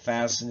really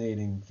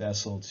fascinating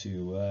vessel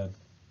to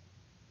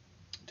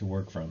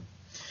work from.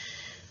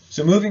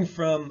 So moving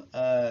from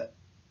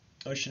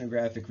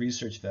oceanographic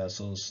research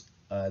vessels,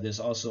 there's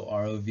also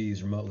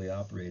ROVs, remotely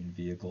operated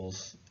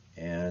vehicles.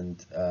 And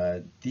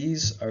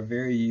these are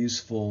very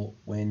useful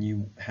when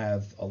you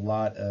have a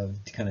lot of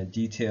kind of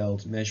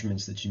detailed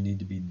measurements that you need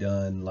to be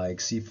done, like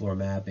seafloor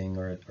mapping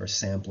or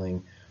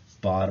sampling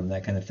bottom,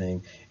 that kind of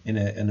thing, in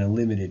a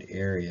limited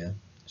area.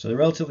 So they're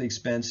relatively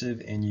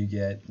expensive and you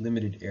get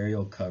limited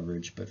aerial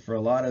coverage, but for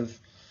a lot of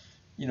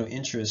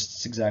interests,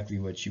 it's exactly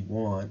what you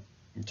want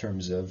in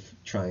terms of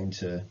trying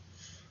to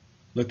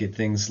look at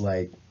things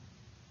like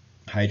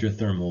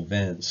hydrothermal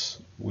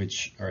vents,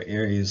 which are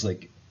areas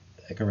like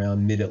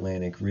around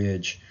mid-Atlantic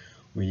ridge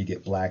where you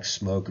get black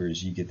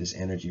smokers. You get this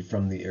energy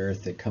from the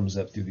earth that comes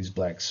up through these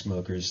black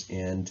smokers,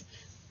 and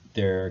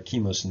there are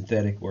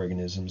chemosynthetic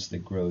organisms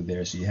that grow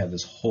there, so you have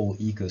this whole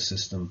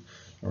ecosystem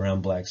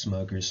around black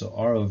smokers. So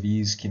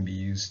ROVs can be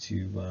used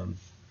to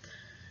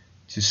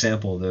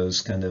sample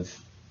those kind of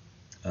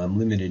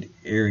limited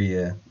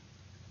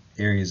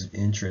areas of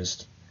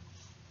interest.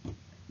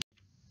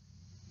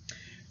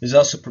 There's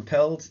also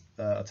propelled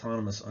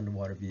autonomous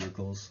underwater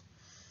vehicles.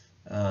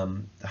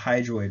 The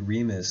Hydroid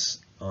Remus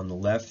on the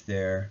left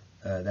there,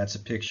 that's a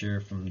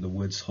picture from the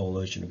Woods Hole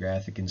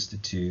Oceanographic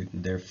Institute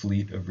and their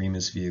fleet of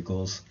Remus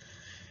vehicles.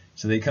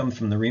 So they come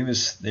from the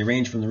Remus, they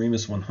range from the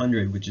Remus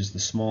 100, which is the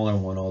smaller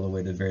one, all the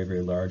way to very,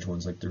 very large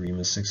ones like the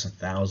Remus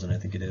 6000, I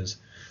think it is.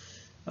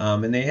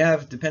 And they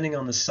have, depending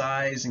on the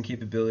size and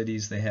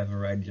capabilities, they have a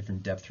variety of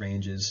different depth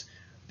ranges.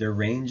 Their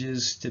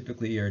ranges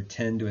typically are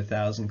 10 to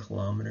 1,000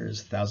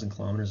 kilometers. 1,000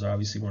 kilometers are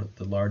obviously one of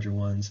the larger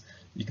ones.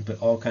 You can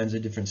put all kinds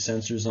of different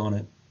sensors on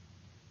it.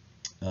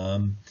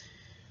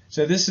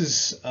 So this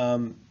is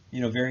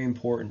very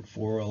important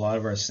for a lot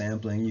of our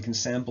sampling. You can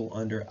sample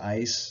under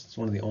ice. It's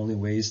one of the only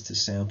ways to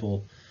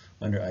sample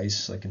under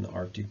ice, like in the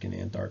Arctic and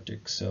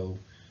Antarctic. So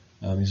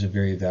these are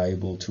very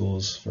valuable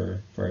tools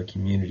for our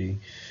community.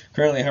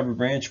 Currently at Harbor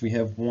Branch, we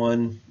have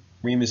one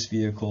Remus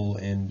vehicle,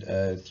 and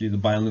through the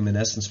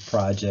bioluminescence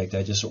project,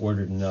 I just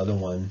ordered another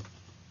one.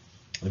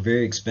 They're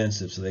very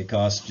expensive, so they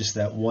cost just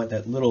that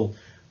little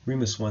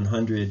Remus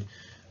 100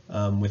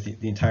 with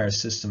the entire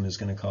system is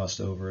going to cost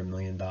over $1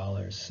 million,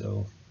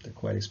 so they're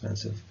quite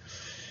expensive.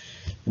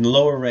 And the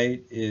lower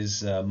right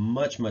is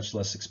much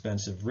less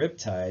expensive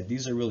Riptide.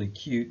 These are really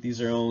cute. These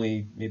are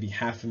only maybe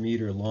 ½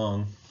 meter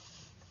long,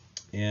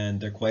 and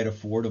they're quite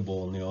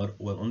affordable,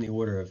 on the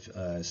order of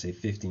say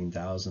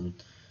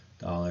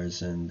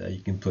 $15,000, and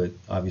you can put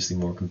obviously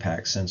more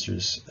compact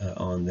sensors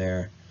on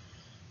there,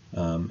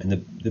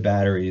 and the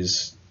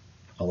batteries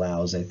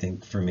allows, I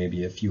think, for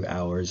maybe a few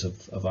hours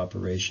of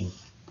operation.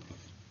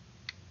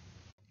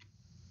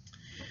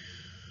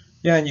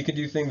 Yeah, and you can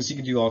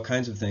do all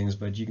kinds of things,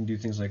 but you can do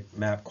things like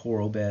map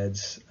coral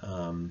beds,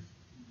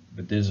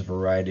 but there's a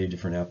variety of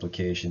different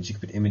applications. You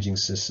can put imaging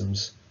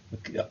systems,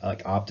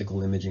 like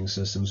optical imaging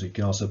systems. You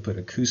can also put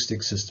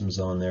acoustic systems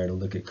on there to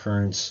look at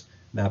currents,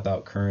 map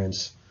out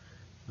currents.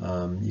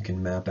 You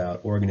can map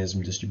out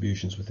organism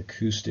distributions with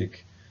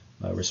acoustic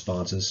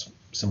responses,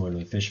 similar to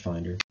the fish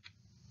finder.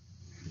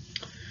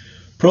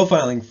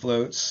 Profiling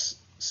floats.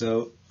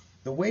 So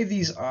the way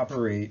these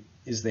operate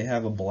is they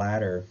have a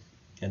bladder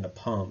and a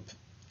pump,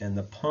 and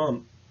the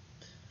pump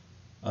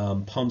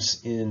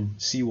pumps in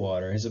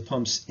seawater. As it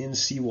pumps in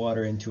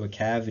seawater into a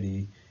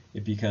cavity,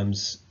 it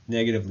becomes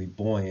negatively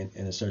buoyant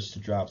and it starts to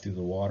drop through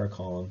the water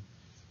column.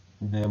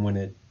 And then when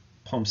it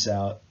pumps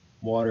out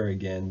water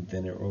again,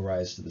 then it will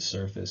rise to the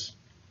surface.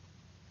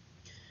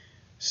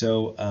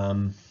 So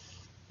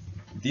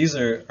these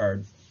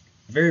are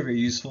very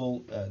useful.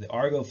 The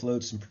Argo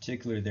floats in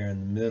particular, they're in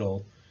the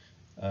middle.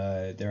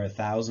 There are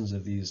thousands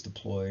of these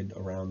deployed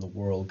around the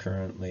world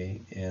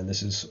currently, and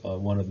this is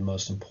one of the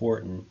most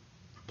important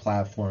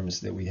platforms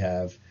that we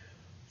have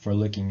for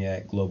looking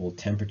at global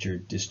temperature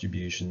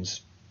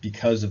distributions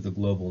because of the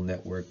global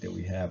network that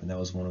we have, and that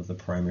was one of the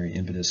primary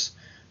impetus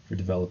for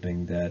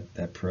developing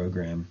that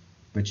program.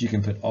 But you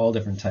can put all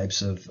different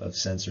types of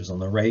sensors. On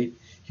the right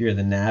here,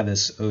 the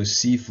Navis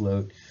OC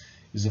float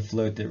is a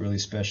float that really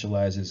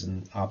specializes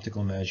in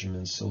optical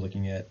measurements, so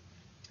looking at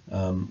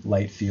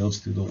light fields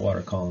through the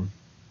water column.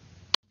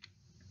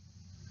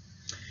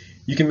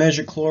 You can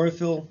measure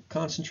chlorophyll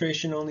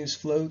concentration on these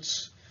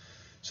floats.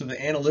 So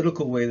the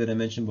analytical way that I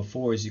mentioned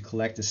before is you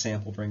collect a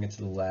sample, bring it to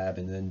the lab,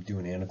 and then do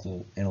an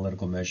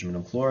analytical measurement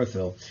of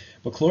chlorophyll.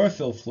 But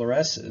chlorophyll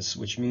fluoresces,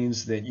 which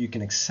means that you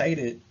can excite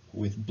it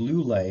with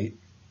blue light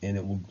and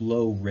it will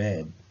glow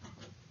red.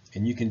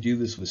 And you can do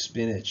this with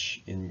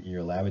spinach in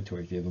your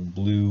laboratory. If you have a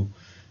blue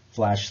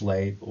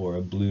flashlight or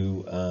a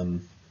blue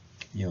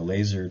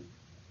laser,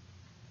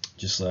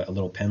 just a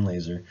little pen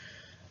laser,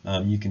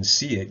 you can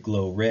see it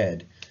glow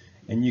red.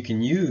 And you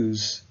can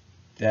use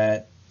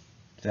that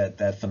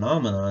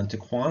phenomenon to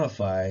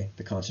quantify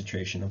the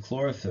concentration of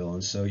chlorophyll.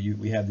 And so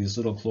we have these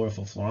little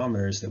chlorophyll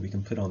fluorometers that we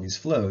can put on these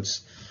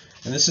floats.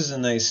 And this is a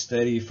nice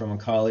study from a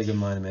colleague of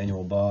mine,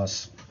 Emmanuel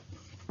Boss.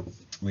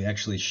 We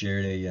actually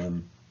shared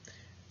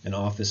an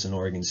office in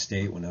Oregon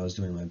State when I was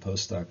doing my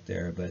postdoc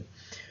there. But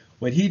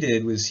what he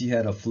did was he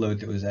had a float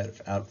that was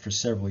out for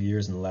several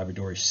years in the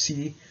Labrador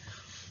Sea,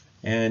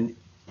 and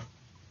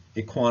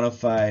it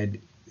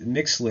quantified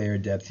mixed layer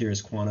depth. Here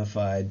is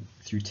quantified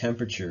through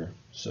temperature,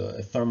 so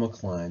a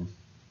thermocline.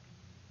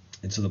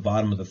 And so the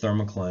bottom of the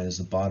thermocline is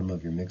the bottom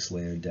of your mixed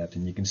layer depth.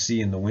 And you can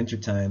see in the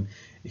wintertime,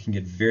 it can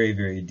get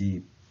very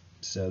deep.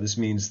 So this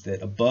means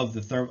that above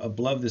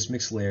this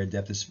mixed layer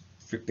depth is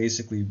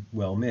basically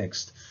well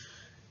mixed.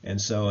 And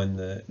so in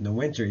the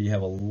winter, you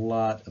have a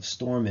lot of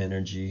storm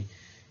energy,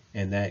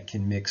 and that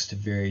can mix to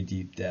very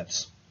deep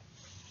depths.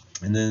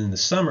 And then in the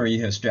summer,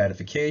 you have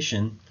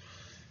stratification.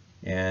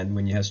 And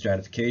when you have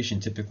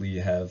stratification, typically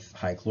you have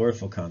high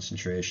chlorophyll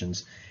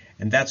concentrations.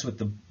 And that's what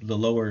the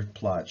lower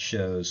plot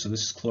shows. So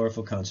this is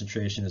chlorophyll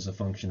concentration as a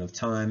function of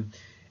time.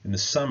 In the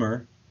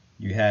summer,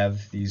 you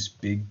have these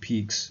big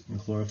peaks in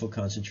chlorophyll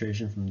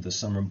concentration from the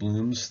summer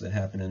blooms that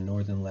happen in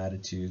northern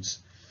latitudes.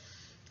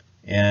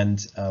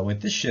 And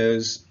what this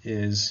shows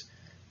is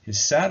his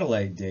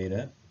satellite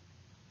data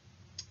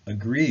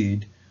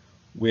agreed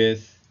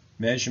with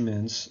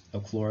measurements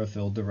of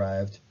chlorophyll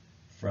derived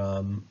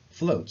from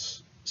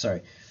floats.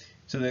 So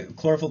the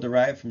chlorophyll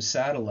derived from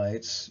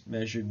satellites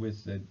measured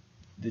with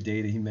the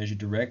data he measured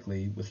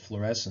directly with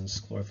fluorescence,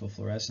 chlorophyll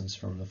fluorescence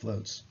from the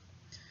floats.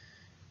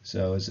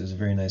 So it's a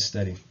very nice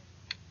study.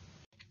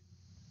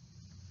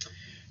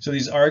 So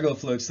these Argo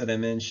floats that I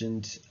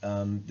mentioned,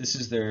 this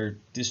is their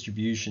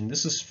distribution.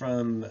 This is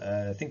from,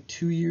 I think,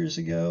 2 years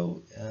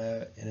ago,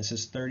 and it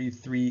says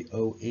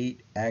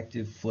 3308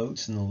 active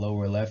floats in the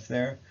lower left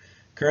there.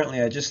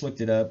 Currently, I just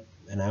looked it up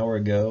an hour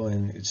ago,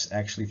 and it's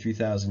actually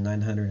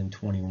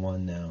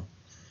 3,921 now.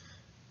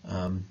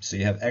 So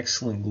you have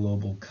excellent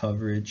global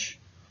coverage.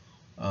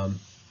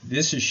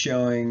 This is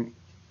showing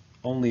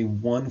only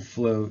one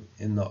float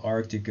in the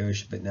Arctic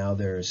Ocean, but now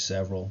there are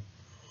several.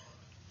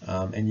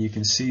 And you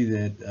can see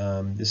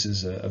that this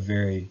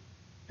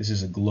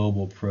is a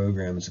global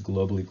program. It's a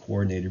globally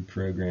coordinated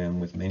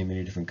program with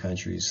many different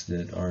countries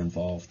that are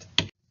involved.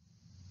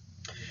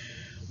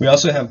 We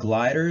also have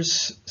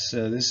gliders.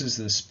 So this is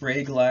the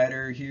spray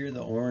glider here,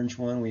 the orange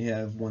one. We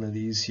have one of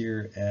these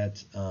here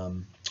at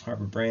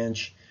Harbor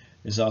Branch.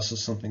 There's also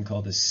something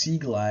called the Sea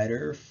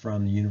Glider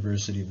from the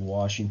University of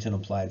Washington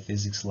Applied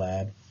Physics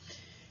Lab.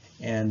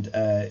 And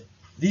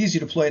these you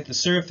deploy at the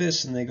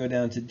surface, and they go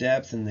down to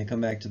depth, and they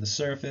come back to the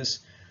surface.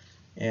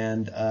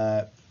 And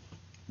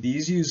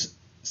these use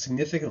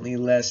significantly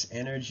less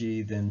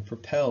energy than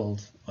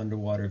propelled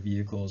underwater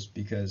vehicles,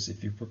 because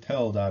if you're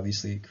propelled,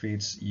 obviously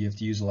you have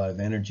to use a lot of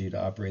energy to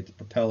operate the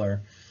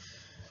propeller.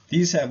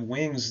 These have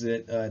wings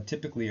that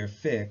typically are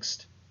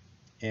fixed,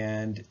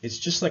 and it's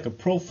just like a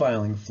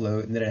profiling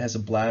float in that it has a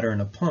bladder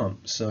and a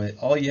pump. So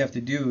all you have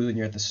to do when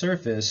you're at the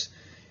surface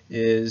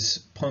is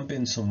pump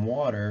in some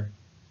water,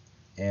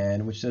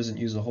 and which doesn't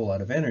use a whole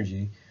lot of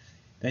energy.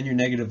 Then you're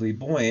negatively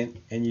buoyant,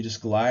 and you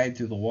just glide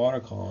through the water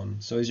column.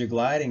 So as you're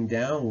gliding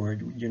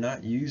downward, you're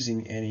not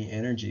using any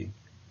energy.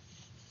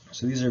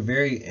 So these are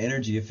very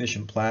energy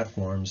efficient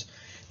platforms.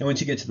 And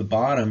once you get to the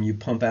bottom, you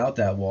pump out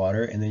that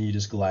water, and then you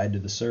just glide to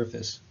the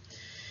surface.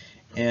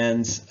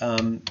 And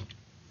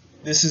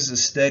this is a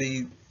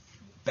study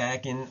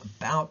back in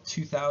about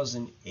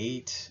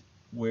 2008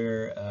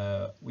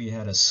 where we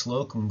had a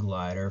Slocum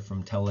glider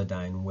from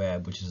Teledyne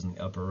Webb, which is in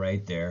the upper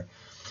right there.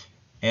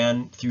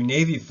 And through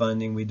Navy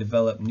funding, we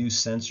developed new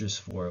sensors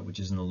for it, which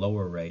is in the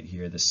lower right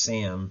here, the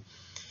SAM,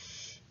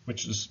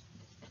 which is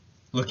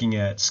looking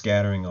at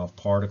scattering off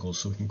particles,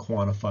 so we can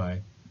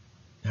quantify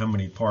how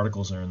many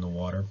particles are in the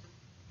water.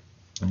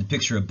 In the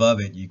picture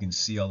above it, you can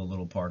see all the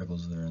little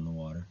particles that are in the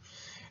water.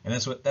 And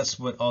that's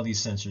what all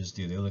these sensors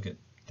do. They look at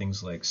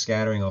things like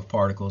scattering off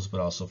particles, but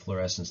also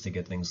fluorescence to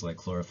get things like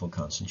chlorophyll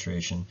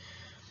concentration.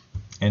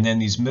 And then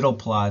these middle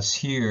plots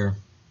here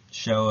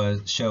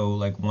show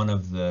like one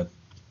of the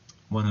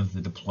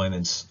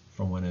deployments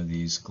from one of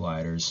these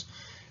gliders.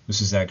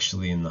 This is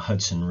actually in the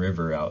Hudson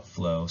River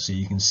outflow. So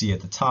you can see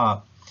at the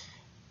top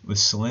with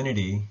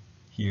salinity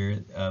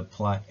here,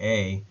 plot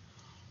A,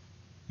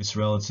 it's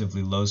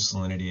relatively low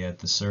salinity at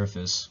the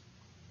surface.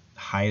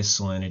 Highest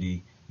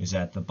salinity is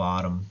at the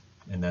bottom,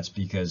 and that's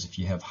because if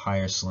you have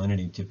higher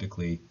salinity,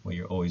 typically, well,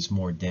 you're always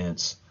more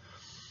dense.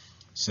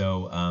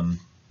 So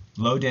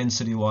low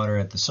density water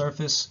at the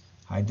surface,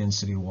 high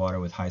density water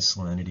with high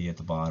salinity at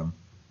the bottom.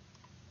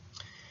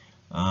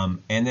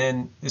 And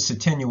then this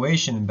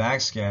attenuation and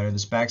backscatter,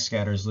 this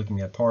backscatter is looking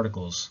at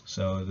particles.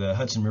 So the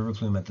Hudson River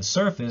plume at the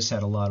surface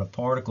had a lot of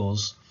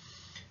particles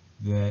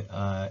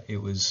that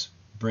it was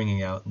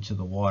bringing out into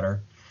the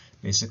water,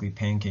 basically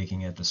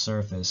pancaking at the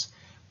surface.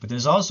 But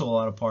there's also a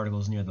lot of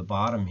particles near the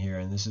bottom here,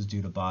 and this is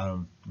due to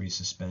bottom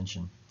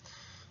resuspension.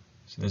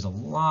 So there's a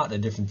lot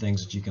of different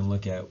things that you can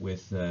look at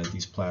with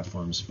these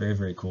platforms. Very,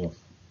 very cool.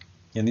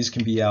 And these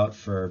can be out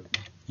for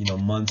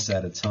months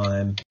at a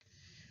time.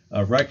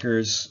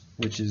 Rutgers,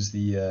 which is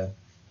the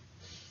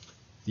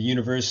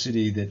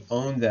university that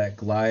owned that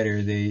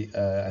glider, they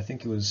I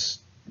think it was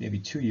maybe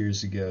 2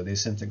 years ago, they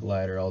sent a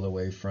glider all the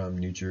way from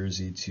New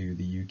Jersey to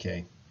the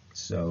UK.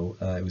 So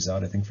it was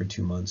out, I think, for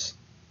 2 months.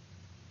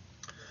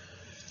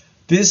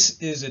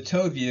 This is a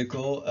tow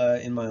vehicle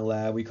in my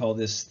lab. We call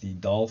this the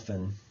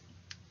Dolphin,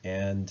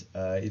 and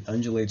it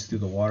undulates through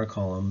the water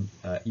column.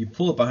 You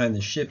pull it behind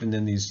the ship, and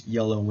then these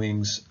yellow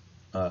wings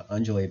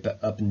undulate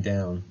up and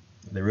down.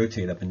 They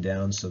rotate up and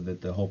down so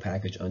that the whole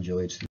package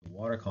undulates through the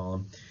water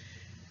column.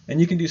 And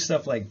you can do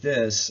stuff like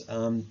this.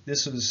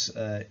 This was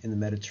in the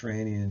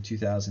Mediterranean in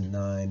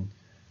 2009.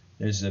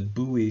 There's a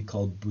buoy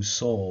called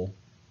Boussole,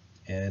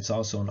 and it's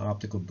also an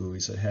optical buoy,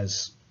 so it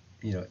has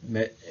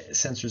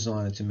sensors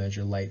on it to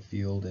measure light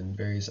field and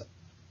various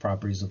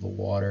properties of the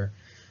water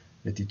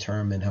that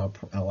determine how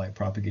light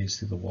propagates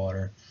through the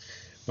water.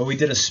 But we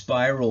did a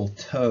spiral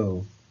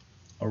tow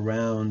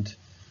around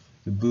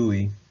the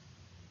buoy,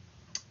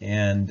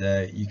 and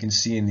you can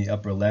see in the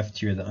upper left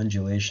here the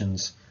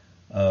undulations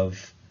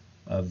of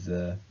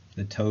the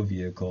tow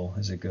vehicle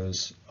as it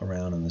goes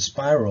around in the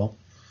spiral.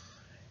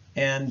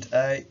 And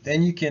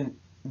then you can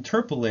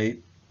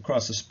interpolate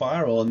across the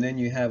spiral, and then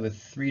you have a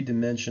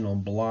three-dimensional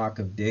block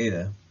of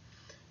data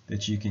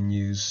that you can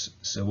use.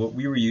 So what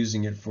we were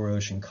using it for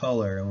ocean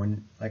color, and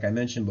when, like I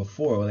mentioned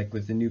before, like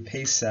with the new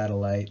PACE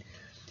satellite,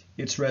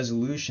 its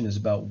resolution is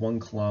about 1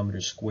 kilometer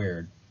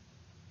squared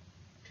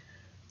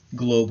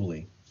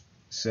globally.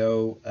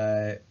 So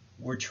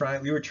we were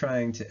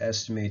trying to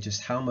estimate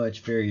just how much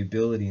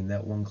variability in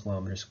that 1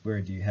 kilometer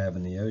squared do you have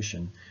in the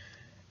ocean,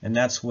 and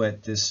that's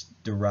what this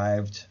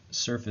derived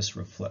surface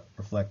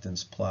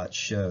reflectance plot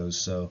shows.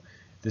 So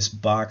this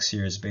box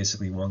here is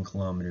basically 1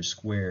 kilometer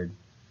squared,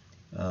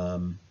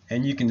 and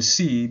you can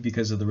see,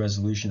 because of the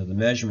resolution of the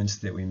measurements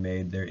that we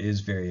made, there is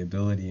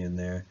variability in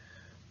there,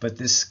 but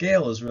this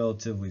scale is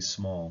relatively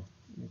small.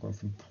 We're going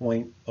from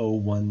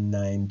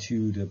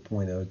 0.0192 to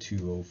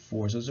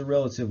 0.0204, so it's a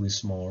relatively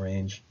small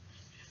range.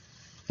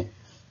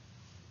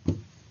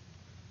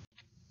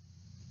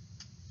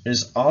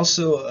 There's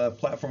also a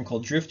platform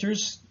called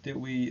drifters that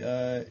we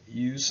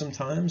use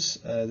sometimes.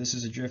 This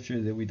is a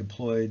drifter that we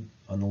deployed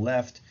on the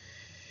left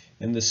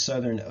in the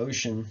Southern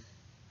Ocean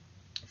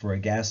for a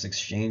gas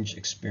exchange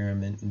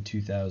experiment in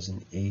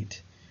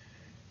 2008.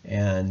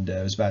 And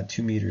it was about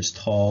 2 meters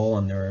tall,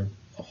 and there were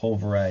a whole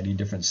variety of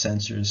different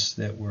sensors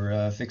that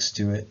were fixed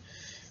to it.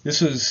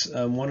 This was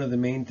one of the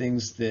main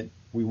things that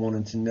we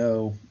wanted to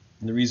know.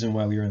 And the reason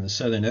why we were in the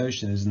Southern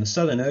Ocean is in the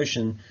Southern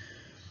Ocean,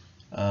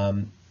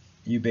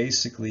 you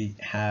basically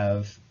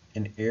have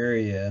an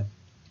area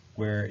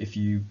where if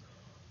you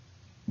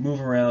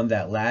move around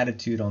that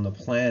latitude on the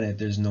planet,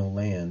 there's no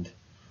land,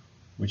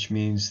 which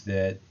means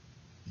that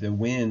the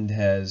wind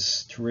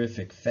has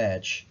terrific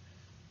fetch,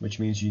 which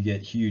means you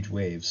get huge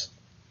waves.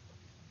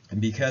 And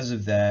because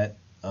of that,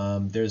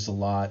 there's a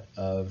lot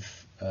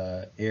of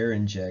air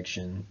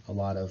injection, a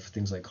lot of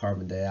things like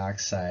carbon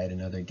dioxide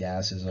and other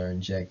gases are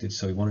injected,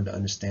 so we wanted to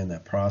understand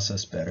that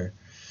process better.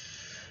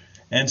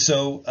 And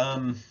so,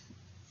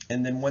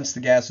 and then once the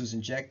gas was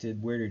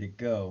injected, where did it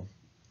go?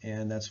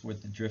 And that's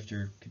what the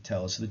drifter could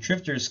tell us. So the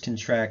drifters can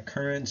track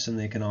currents, and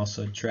they can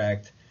also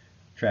track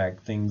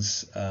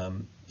things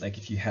like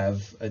if you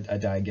have a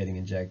dye getting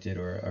injected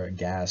or a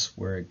gas,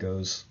 where it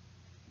goes.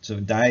 So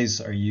dyes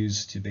are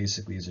used to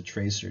basically as a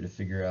tracer to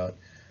figure out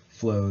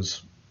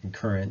flows and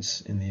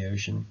currents in the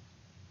ocean.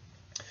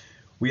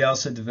 We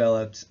also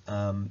developed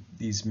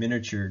these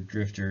miniature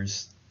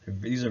drifters.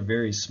 These are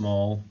very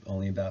small,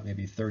 only about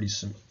maybe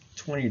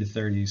 20 to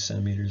 30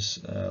 centimeters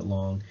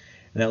long.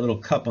 And that little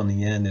cup on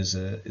the end is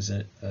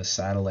a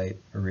satellite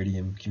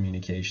iridium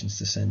communications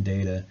to send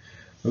data.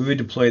 We would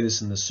deploy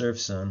this in the surf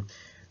zone.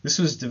 This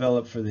was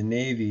developed for the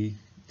Navy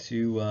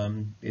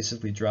to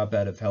basically drop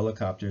out of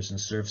helicopters in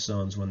surf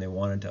zones when they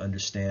wanted to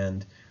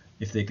understand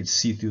if they could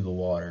see through the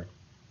water.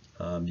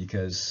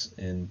 Because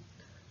in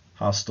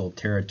hostile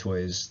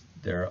territories,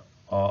 there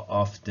are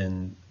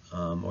often,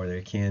 or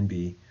there can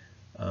be,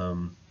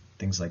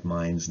 things like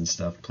mines and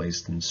stuff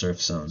placed in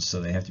surf zones. So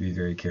they have to be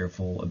very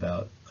careful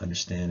about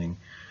understanding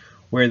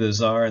where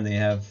those are, and they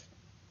have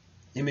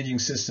imaging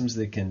systems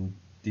that can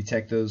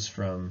detect those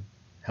from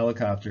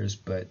helicopters,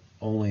 but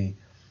only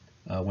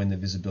when the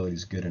visibility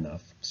is good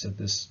enough. So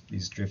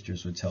these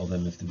drifters would tell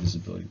them if the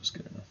visibility was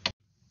good enough.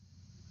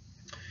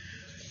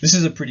 This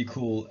is a pretty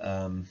cool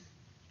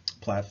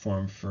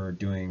platform for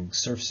doing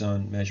surf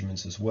zone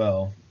measurements as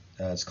well.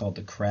 It's called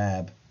the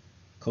CRAB,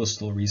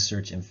 Coastal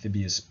Research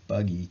Amphibious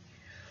Buggy.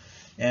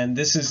 And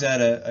this is at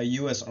a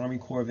U.S. Army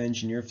Corps of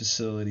Engineer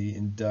facility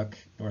in Duck,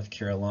 North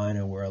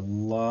Carolina, where a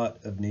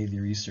lot of Navy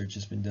research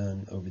has been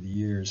done over the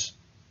years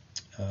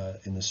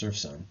in the surf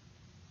zone.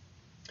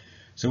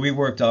 So we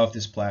worked off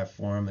this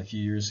platform a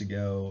few years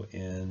ago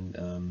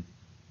and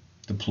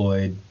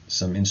deployed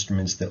some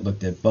instruments that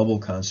looked at bubble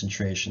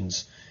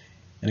concentrations.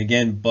 And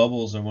again,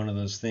 bubbles are one of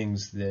those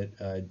things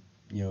that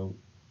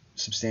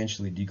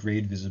substantially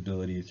degrade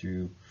visibility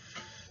through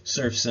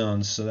surf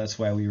zones. So that's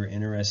why we were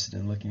interested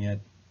in looking at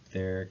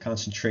their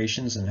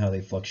concentrations and how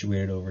they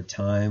fluctuated over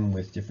time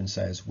with different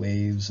size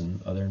waves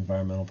and other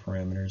environmental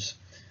parameters.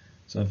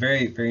 So a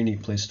very, very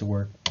neat place to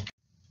work.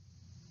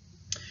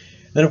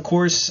 Then of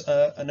course,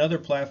 another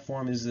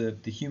platform is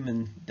the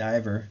human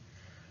diver.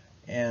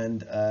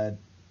 And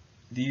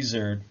these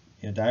are,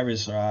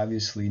 divers are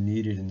obviously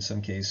needed in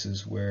some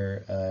cases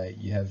where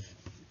you have,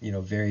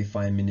 very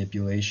fine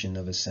manipulation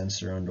of a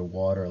sensor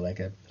underwater, like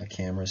a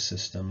camera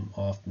system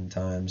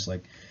oftentimes.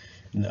 Like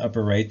in the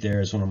upper right there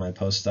is one of my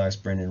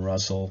postdocs, Brendan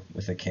Russell,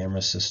 with a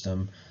camera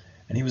system.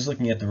 And he was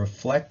looking at the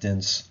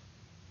reflectance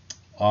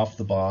off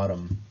the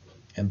bottom.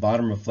 And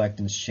bottom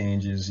reflectance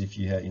changes if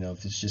you have,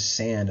 if it's just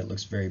sand, it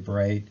looks very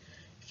bright.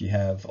 If you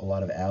have a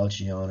lot of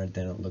algae on it,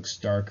 then it looks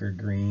darker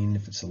green.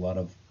 If it's a lot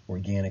of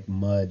organic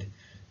mud, it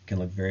can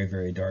look very,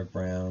 very dark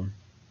brown.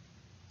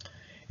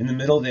 In the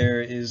middle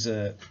there is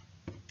a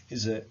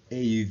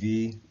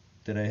AUV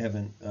that I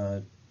haven't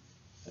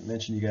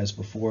mentioned to you guys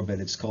before, but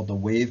it's called the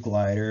Wave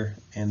Glider,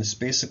 and it's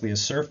basically a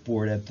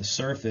surfboard at the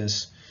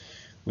surface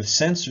with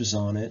sensors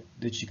on it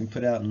that you can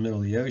put out in the middle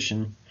of the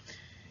ocean.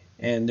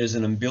 And there's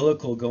an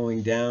umbilical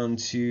going down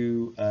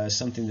to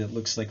something that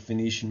looks like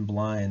Venetian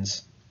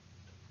blinds,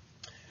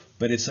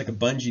 but it's like a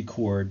bungee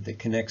cord that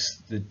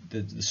connects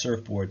the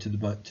surfboard to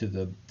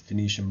the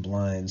Venetian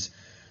blinds.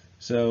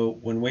 So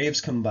when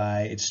waves come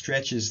by, it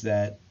stretches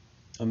that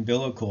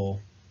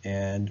umbilical,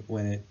 and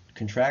when it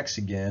contracts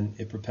again,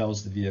 it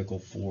propels the vehicle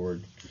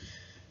forward.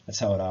 That's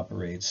how it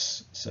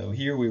operates. So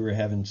here we were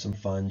having some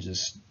fun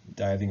just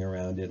diving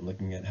around it,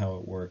 looking at how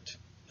it worked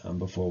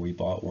before we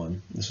bought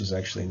one. This was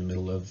actually in the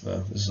middle of,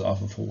 this is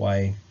off of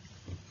Hawaii.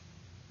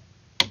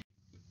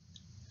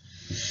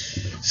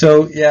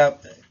 So yeah,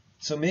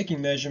 so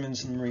making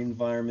measurements in the marine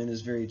environment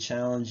is very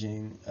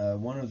challenging.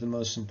 One of the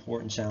most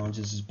important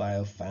challenges is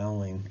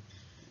biofouling.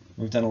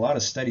 We've done a lot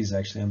of studies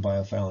actually on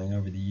biofouling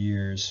over the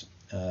years.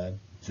 The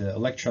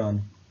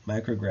electron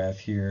micrograph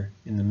here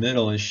in the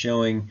middle is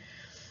showing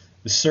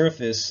the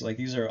surface, like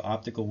these are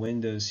optical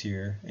windows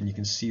here, and you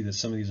can see that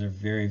some of these are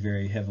very,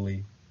 very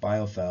heavily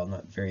biofouled,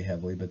 not very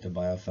heavily, but they're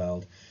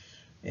biofouled.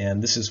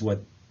 And this is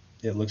what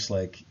it looks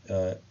like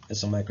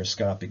as a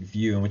microscopic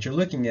view. And what you're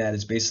looking at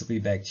is basically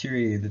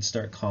bacteria that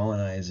start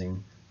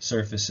colonizing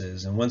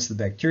surfaces. And once the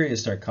bacteria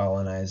start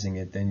colonizing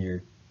it, then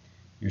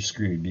you're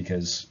screwed,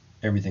 because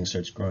everything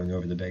starts growing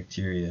over the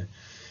bacteria.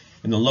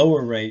 In the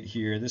lower right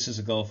here, this is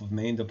a Gulf of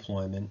Maine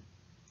deployment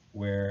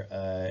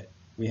where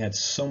we had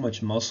so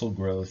much muscle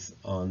growth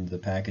on the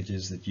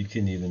packages that you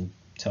couldn't even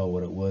tell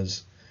what it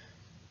was.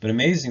 But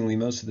amazingly,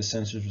 most of the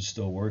sensors were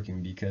still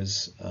working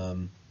because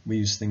we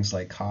use things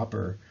like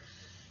copper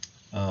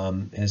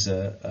as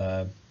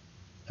a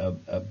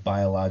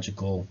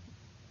biological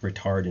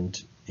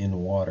retardant in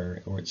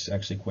water, or it's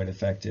actually quite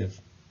effective.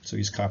 So we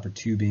use copper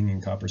tubing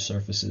and copper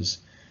surfaces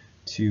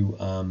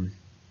to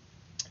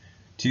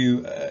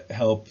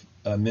help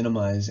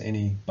minimize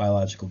any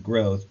biological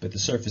growth. But the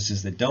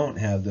surfaces that don't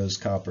have those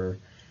copper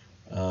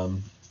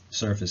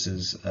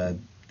surfaces,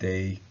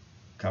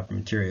 copper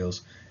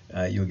materials,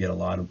 you'll get a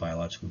lot of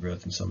biological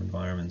growth in some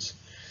environments.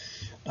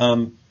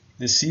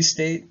 The sea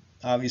state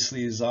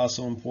obviously is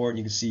also important.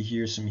 You can see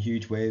here some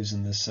huge waves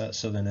in the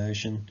Southern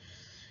Ocean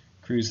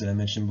cruise that I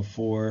mentioned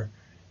before,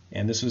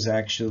 and this was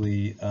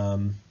actually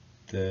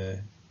the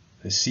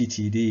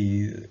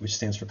CTD, which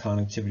stands for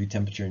conductivity,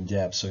 temperature, and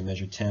depth. So we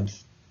measure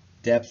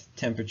depth,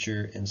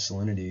 temperature, and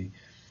salinity,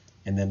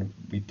 and then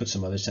we put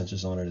some other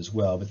sensors on it as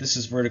well. But this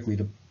is vertically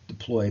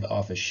deployed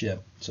off a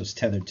ship, so it's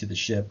tethered to the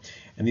ship,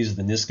 and these are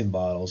the Niskin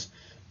bottles.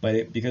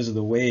 But because of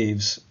the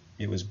waves,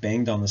 it was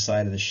banged on the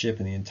side of the ship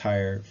and the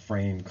entire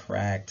frame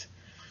cracked.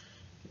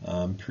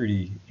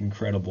 Pretty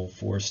incredible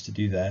force to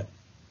do that.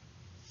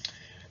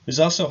 There's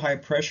also high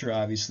pressure,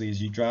 obviously.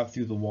 As you drop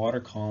through the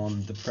water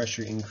column, the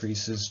pressure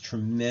increases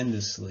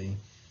tremendously.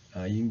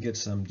 You can get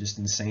some just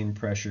insane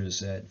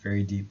pressures at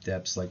very deep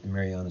depths like the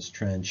Marianas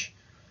Trench.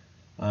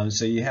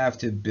 So you have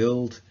to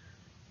build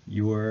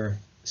your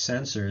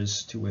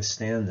sensors to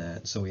withstand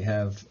that. So we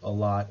have a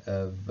lot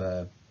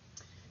of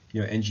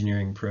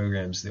engineering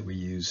programs that we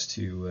use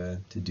to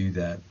do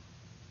that.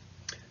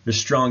 There's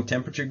strong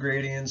temperature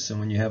gradients, and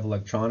when you have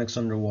electronics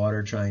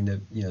underwater trying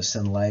to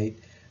send light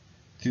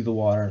through the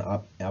water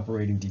and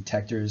operating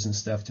detectors and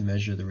stuff to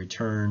measure the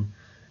return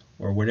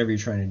or whatever you're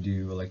trying to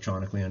do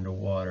electronically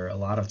underwater, a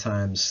lot of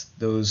times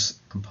those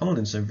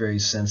components are very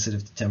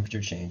sensitive to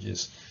temperature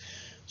changes.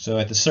 So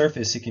at the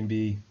surface it can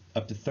be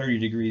up to 30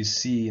 degrees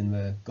C in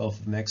the Gulf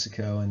of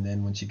Mexico, and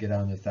then once you get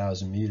out into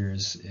 1,000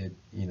 meters, it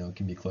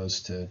can be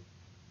close to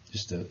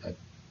just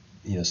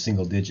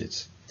single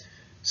digits.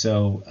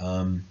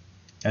 So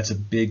that's a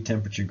big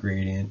temperature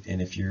gradient,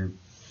 and if you're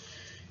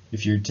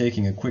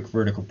taking a quick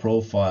vertical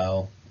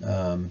profile,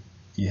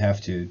 you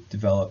have to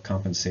develop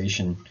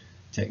compensation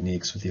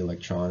techniques with the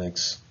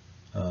electronics.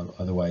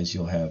 Otherwise,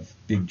 you'll have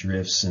big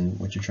drifts in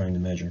what you're trying to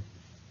measure.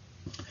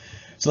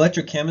 It's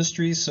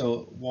electrochemistry.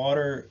 So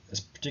water,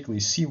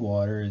 particularly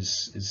seawater,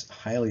 is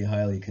highly,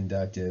 highly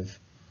conductive,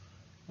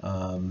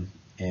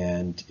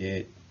 and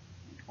it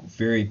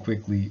very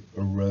quickly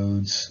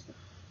erodes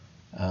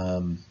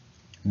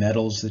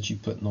metals that you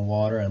put in the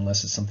water,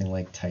 unless it's something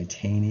like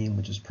titanium,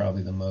 which is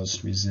probably the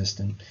most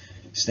resistant.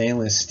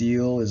 Stainless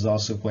steel is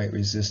also quite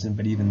resistant,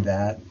 but even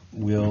that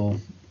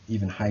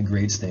even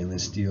high-grade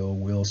stainless steel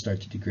will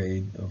start to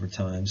degrade over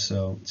time.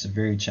 So it's a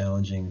very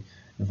challenging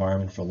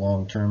environment for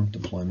long-term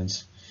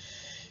deployments.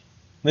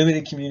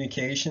 Limited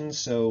communications.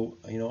 So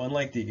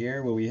unlike the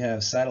air where we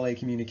have satellite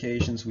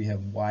communications, we have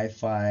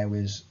Wi-Fi,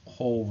 with a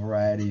whole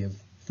variety of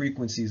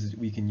frequencies that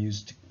we can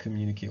use to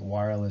communicate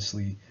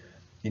wirelessly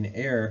in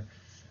air.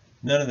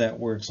 None of that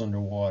works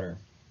underwater.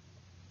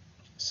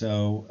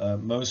 So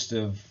most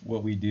of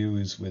what we do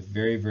is with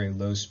very, very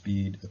low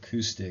speed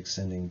acoustics,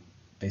 sending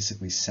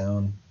basically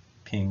sound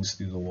pings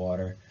through the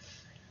water.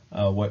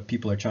 What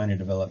people are trying to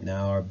develop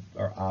now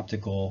are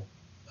optical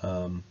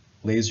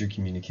laser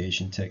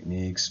communication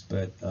techniques,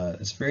 but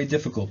it's very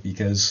difficult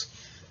because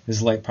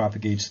as light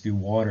propagates through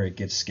water, it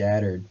gets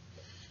scattered,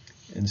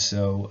 and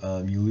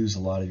so you lose a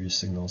lot of your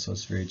signal, so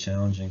it's very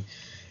challenging.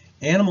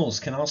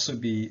 Animals can also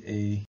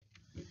be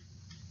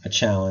a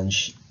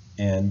challenge,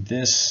 and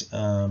this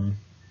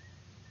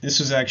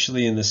was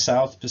actually in the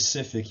South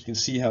Pacific. You can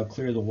see how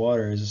clear the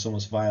water is. It's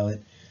almost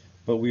violet.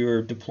 But we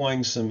were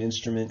deploying some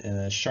instrument, and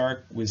a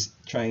shark was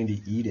trying to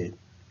eat it.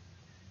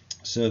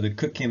 So the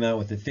cook came out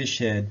with a fish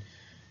head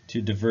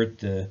to divert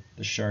the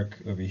shark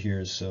over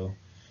here. So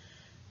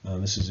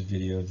this is a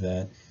video of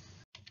that.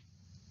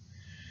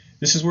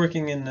 This is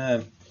working in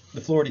the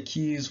Florida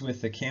Keys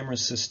with a camera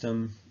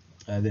system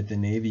that the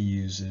Navy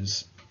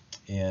uses,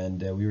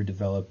 and we were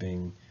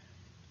developing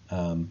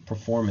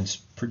performance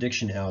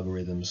prediction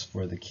algorithms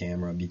for the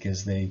camera,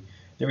 because they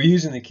were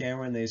using the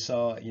camera and they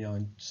saw,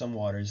 in some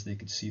waters they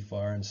could see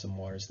far, in some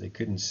waters they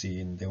couldn't see,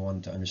 and they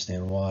wanted to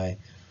understand why.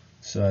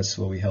 So that's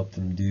what we helped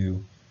them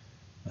do.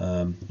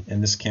 And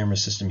this camera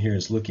system here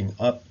is looking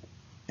up,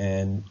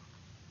 and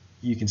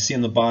you can see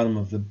on the bottom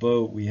of the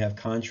boat we have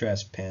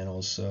contrast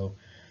panels, so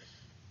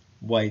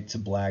white to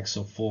black,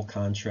 so full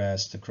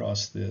contrast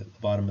across the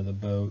bottom of the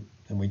boat,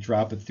 and we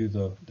drop it through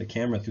the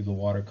camera through the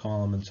water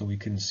column until we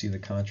couldn't see the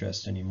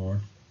contrast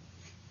anymore.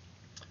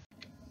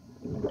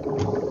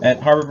 At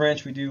Harbor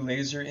Branch we do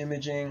laser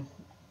imaging,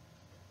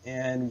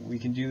 and we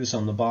can do this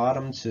on the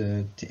bottom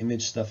to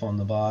image stuff on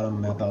the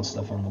bottom, map out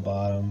stuff on the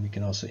bottom. We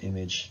can also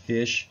image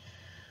fish,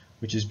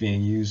 which is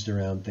being used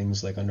around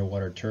things like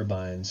underwater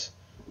turbines.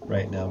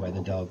 right now by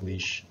the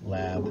Dalgleish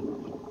lab.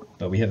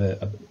 But we have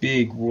a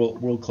big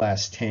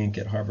world-class tank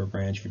at Harbor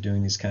Branch for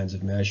doing these kinds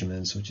of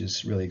measurements, which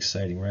is really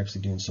exciting. We're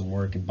actually doing some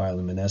work in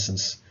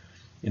bioluminescence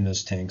in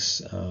those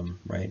tanks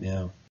right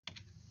now.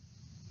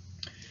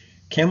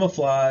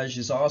 Camouflage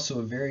is also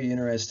a very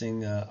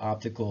interesting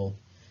optical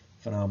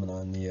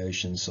phenomenon in the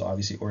ocean. So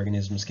obviously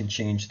organisms can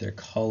change their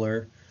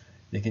color.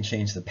 They can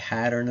change the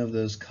pattern of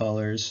those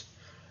colors.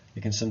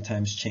 They can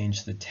sometimes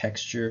change the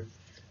texture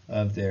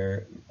of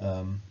their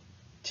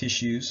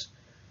tissues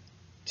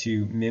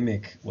to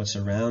mimic what's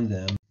around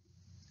them.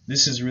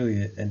 This is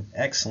really an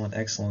excellent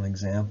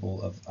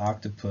example of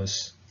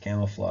octopus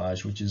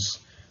camouflage, which is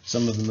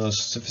some of the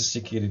most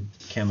sophisticated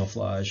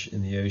camouflage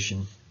in the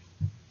ocean.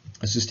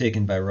 This was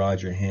taken by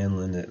Roger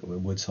Hanlon at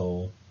Woods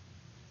Hole.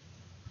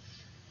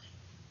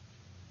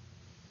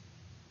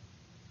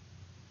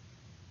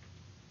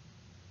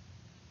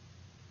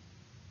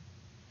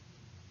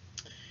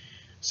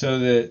 So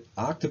the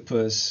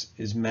octopus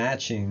is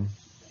matching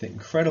the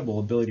incredible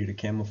ability to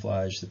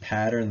camouflage the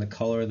pattern, the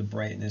color, the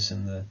brightness,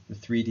 and the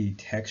 3D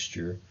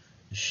texture,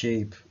 the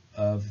shape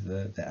of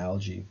the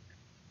algae.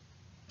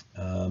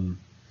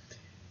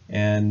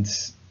 And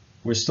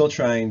we're still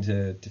trying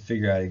to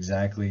figure out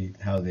exactly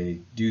how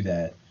they do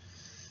that.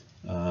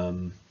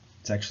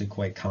 It's actually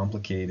quite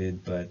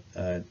complicated, but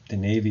the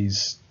Navy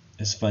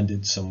has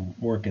funded some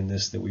work in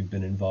this that we've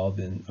been involved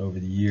in over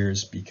the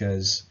years,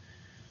 because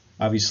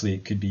obviously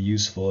it could be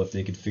useful if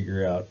they could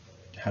figure out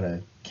how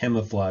to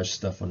camouflage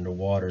stuff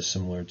underwater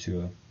similar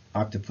to an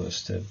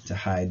octopus to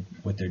hide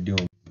what they're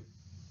doing.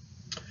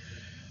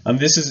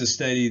 This is a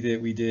study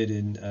that we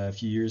did a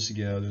few years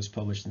ago that was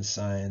published in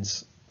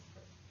Science,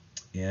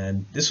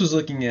 and this was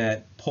looking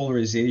at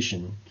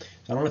polarization. So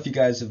I don't know if you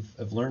guys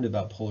have learned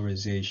about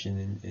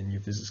polarization in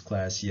your physics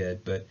class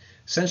yet, but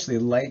essentially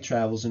light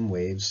travels in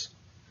waves.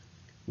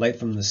 Light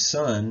from the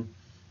sun,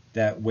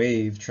 that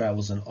wave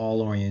travels in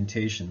all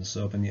orientations.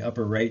 So up in the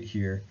upper right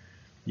here,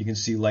 you can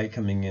see light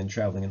coming in,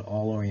 traveling in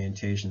all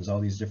orientations. All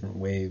these different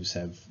waves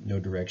have no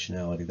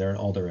directionality. They're in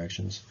all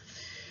directions.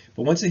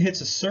 But once it hits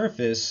a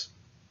surface,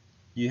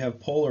 you have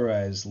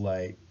polarized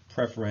light,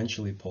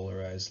 preferentially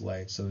polarized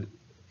light. So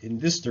in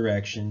this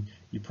direction,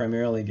 you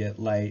primarily get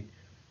light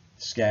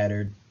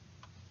scattered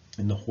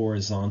in the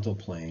horizontal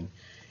plane.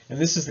 And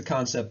this is the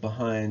concept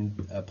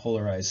behind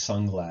polarized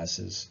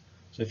sunglasses.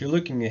 So if you're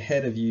looking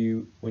ahead of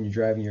you when you're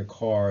driving your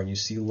car and you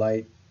see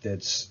light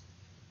that's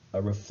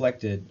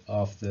reflected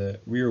off the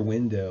rear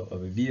window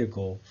of a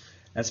vehicle,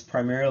 that's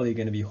primarily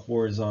going to be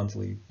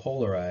horizontally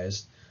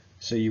polarized.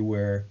 So you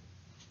wear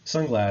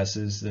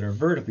sunglasses that are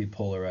vertically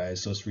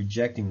polarized, so it's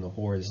rejecting the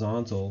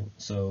horizontal,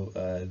 so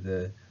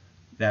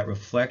that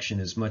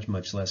reflection is much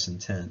less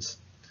intense.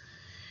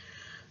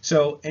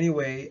 So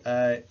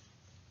anyway,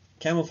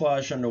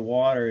 camouflage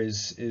underwater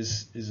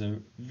is a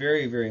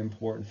very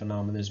important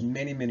phenomenon. There's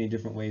many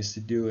different ways to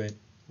do it.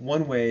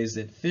 One way is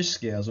that fish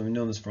scales, and we've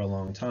known this for a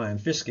long time,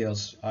 fish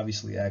scales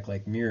obviously act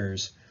like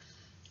mirrors.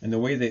 And the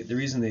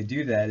reason they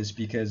do that is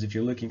because if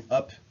you're looking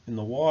up in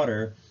the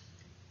water,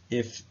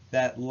 if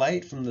that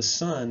light from the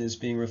sun is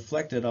being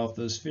reflected off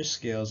those fish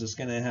scales, it's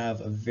going to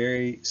have a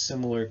very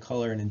similar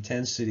color and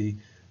intensity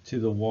to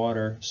the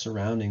water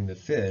surrounding the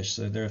fish,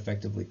 so they're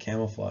effectively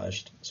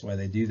camouflaged. That's why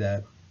they do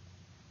that.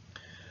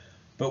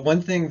 But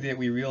one thing that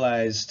we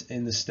realized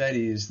in the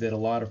study is that a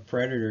lot of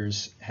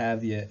predators have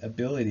the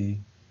ability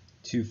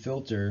to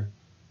filter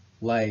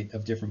light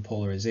of different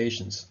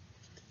polarizations.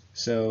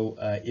 So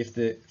if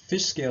the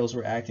fish scales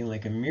were acting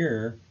like a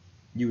mirror,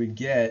 you would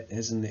get,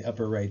 as in the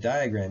upper right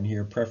diagram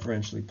here,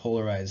 preferentially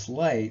polarized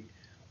light,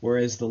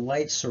 whereas the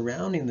light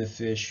surrounding the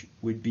fish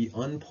would be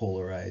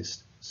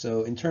unpolarized.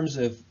 So in terms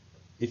of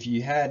if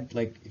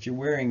you're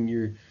wearing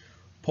your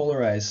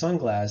polarized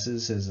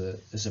sunglasses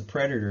as a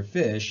predator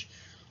fish,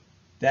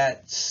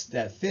 that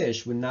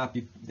fish would not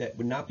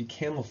be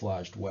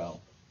camouflaged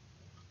well.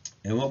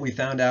 And what we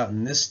found out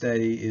in this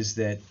study is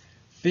that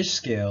fish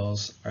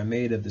scales are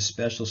made of this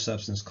special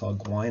substance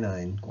called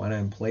guanine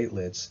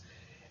platelets,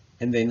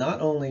 and they not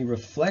only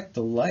reflect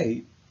the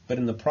light, but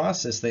in the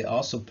process they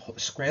also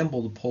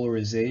scramble the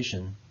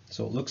polarization,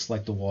 so it looks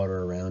like the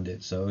water around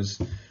it. So it was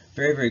a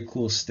very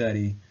cool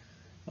study,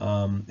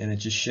 and it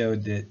just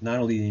showed that not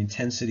only the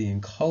intensity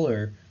and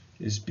color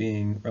is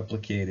being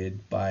replicated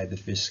by the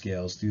fish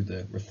scales through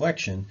the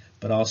reflection,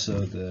 but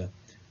also the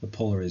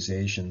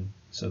polarization.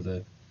 So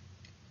the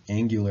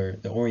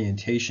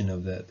orientation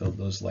of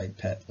those light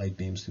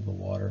beams through the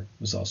water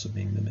was also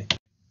being mimicked.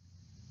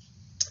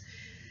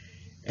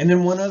 And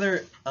then one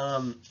other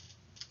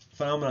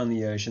phenomenon in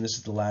the ocean, this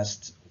is the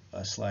last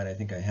slide I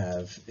think I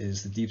have,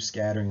 is the deep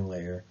scattering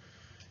layer.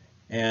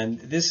 And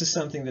this is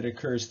something that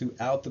occurs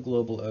throughout the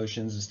global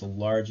oceans. It's the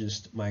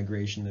largest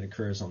migration that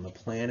occurs on the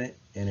planet,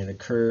 and it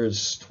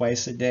occurs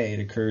twice a day.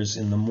 It occurs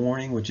in the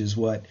morning, which is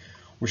what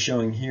we're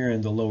showing here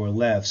in the lower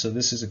left. So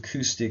this is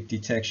acoustic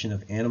detection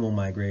of animal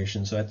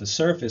migration. So at the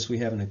surface, we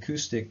have an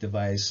acoustic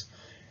device.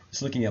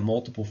 It's looking at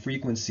multiple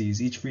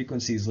frequencies. Each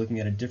frequency is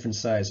looking at a different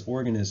size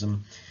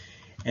organism.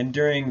 And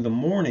during the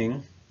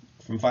morning,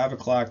 from 5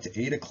 o'clock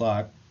to 8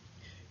 o'clock,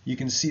 you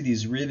can see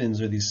these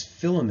ribbons or these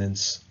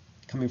filaments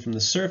coming from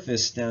the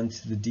surface down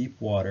to the deep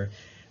water.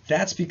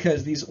 That's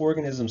because these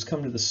organisms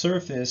come to the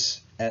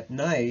surface at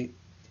night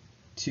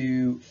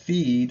to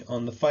feed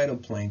on the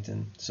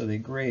phytoplankton, so they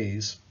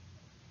graze.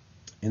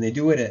 And they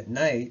do it at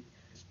night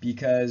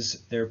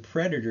because their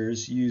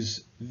predators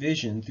use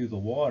vision through the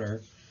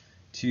water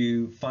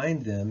to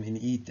find them and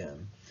eat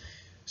them.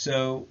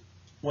 So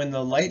when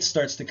the light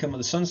starts to come up,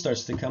 the sun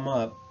starts to come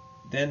up,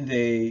 then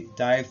they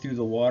dive through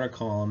the water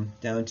column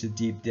down to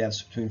deep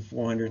depths between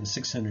 400 and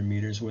 600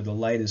 meters where the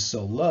light is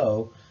so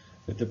low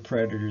that the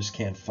predators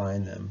can't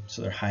find them,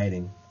 so they're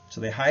hiding.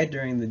 So they hide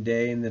during the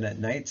day, and then at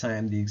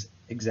nighttime the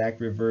exact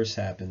reverse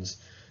happens.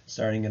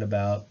 Starting at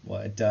about,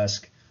 well, at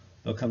dusk,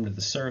 they'll come to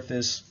the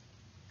surface.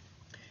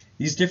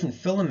 These different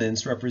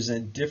filaments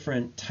represent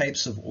different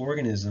types of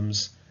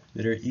organisms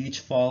that are each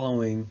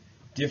following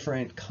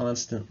different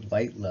constant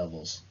light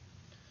levels.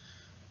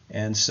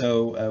 And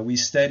so we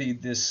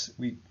studied this,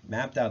 we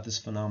mapped out this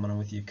phenomenon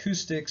with the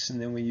acoustics, and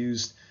then we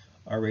used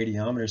our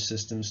radiometer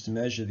systems to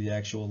measure the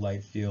actual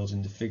light fields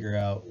and to figure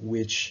out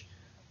which,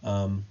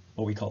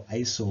 what we call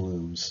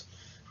isolumens.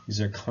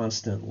 These are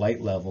constant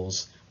light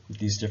levels that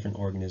these different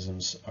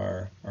organisms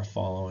are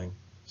following.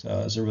 So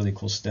it was a really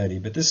cool study.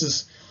 But this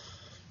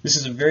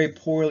is a very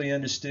poorly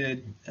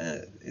understood.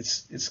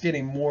 It's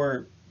getting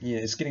more,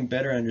 it's getting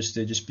better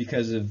understood just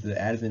because of the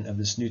advent of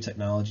this new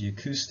technology,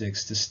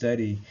 acoustics, to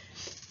study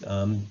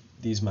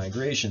these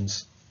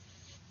migrations.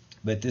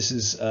 But this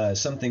is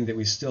something that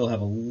we still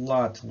have a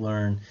lot to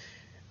learn.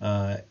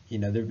 There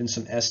have been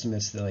some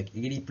estimates that like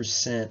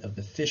 80% of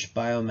the fish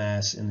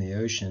biomass in the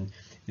ocean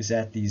is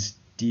at these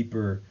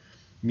deeper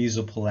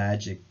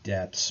mesopelagic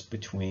depths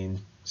between,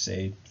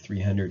 say,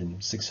 300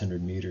 and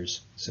 600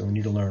 meters. So we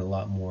need to learn a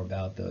lot more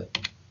about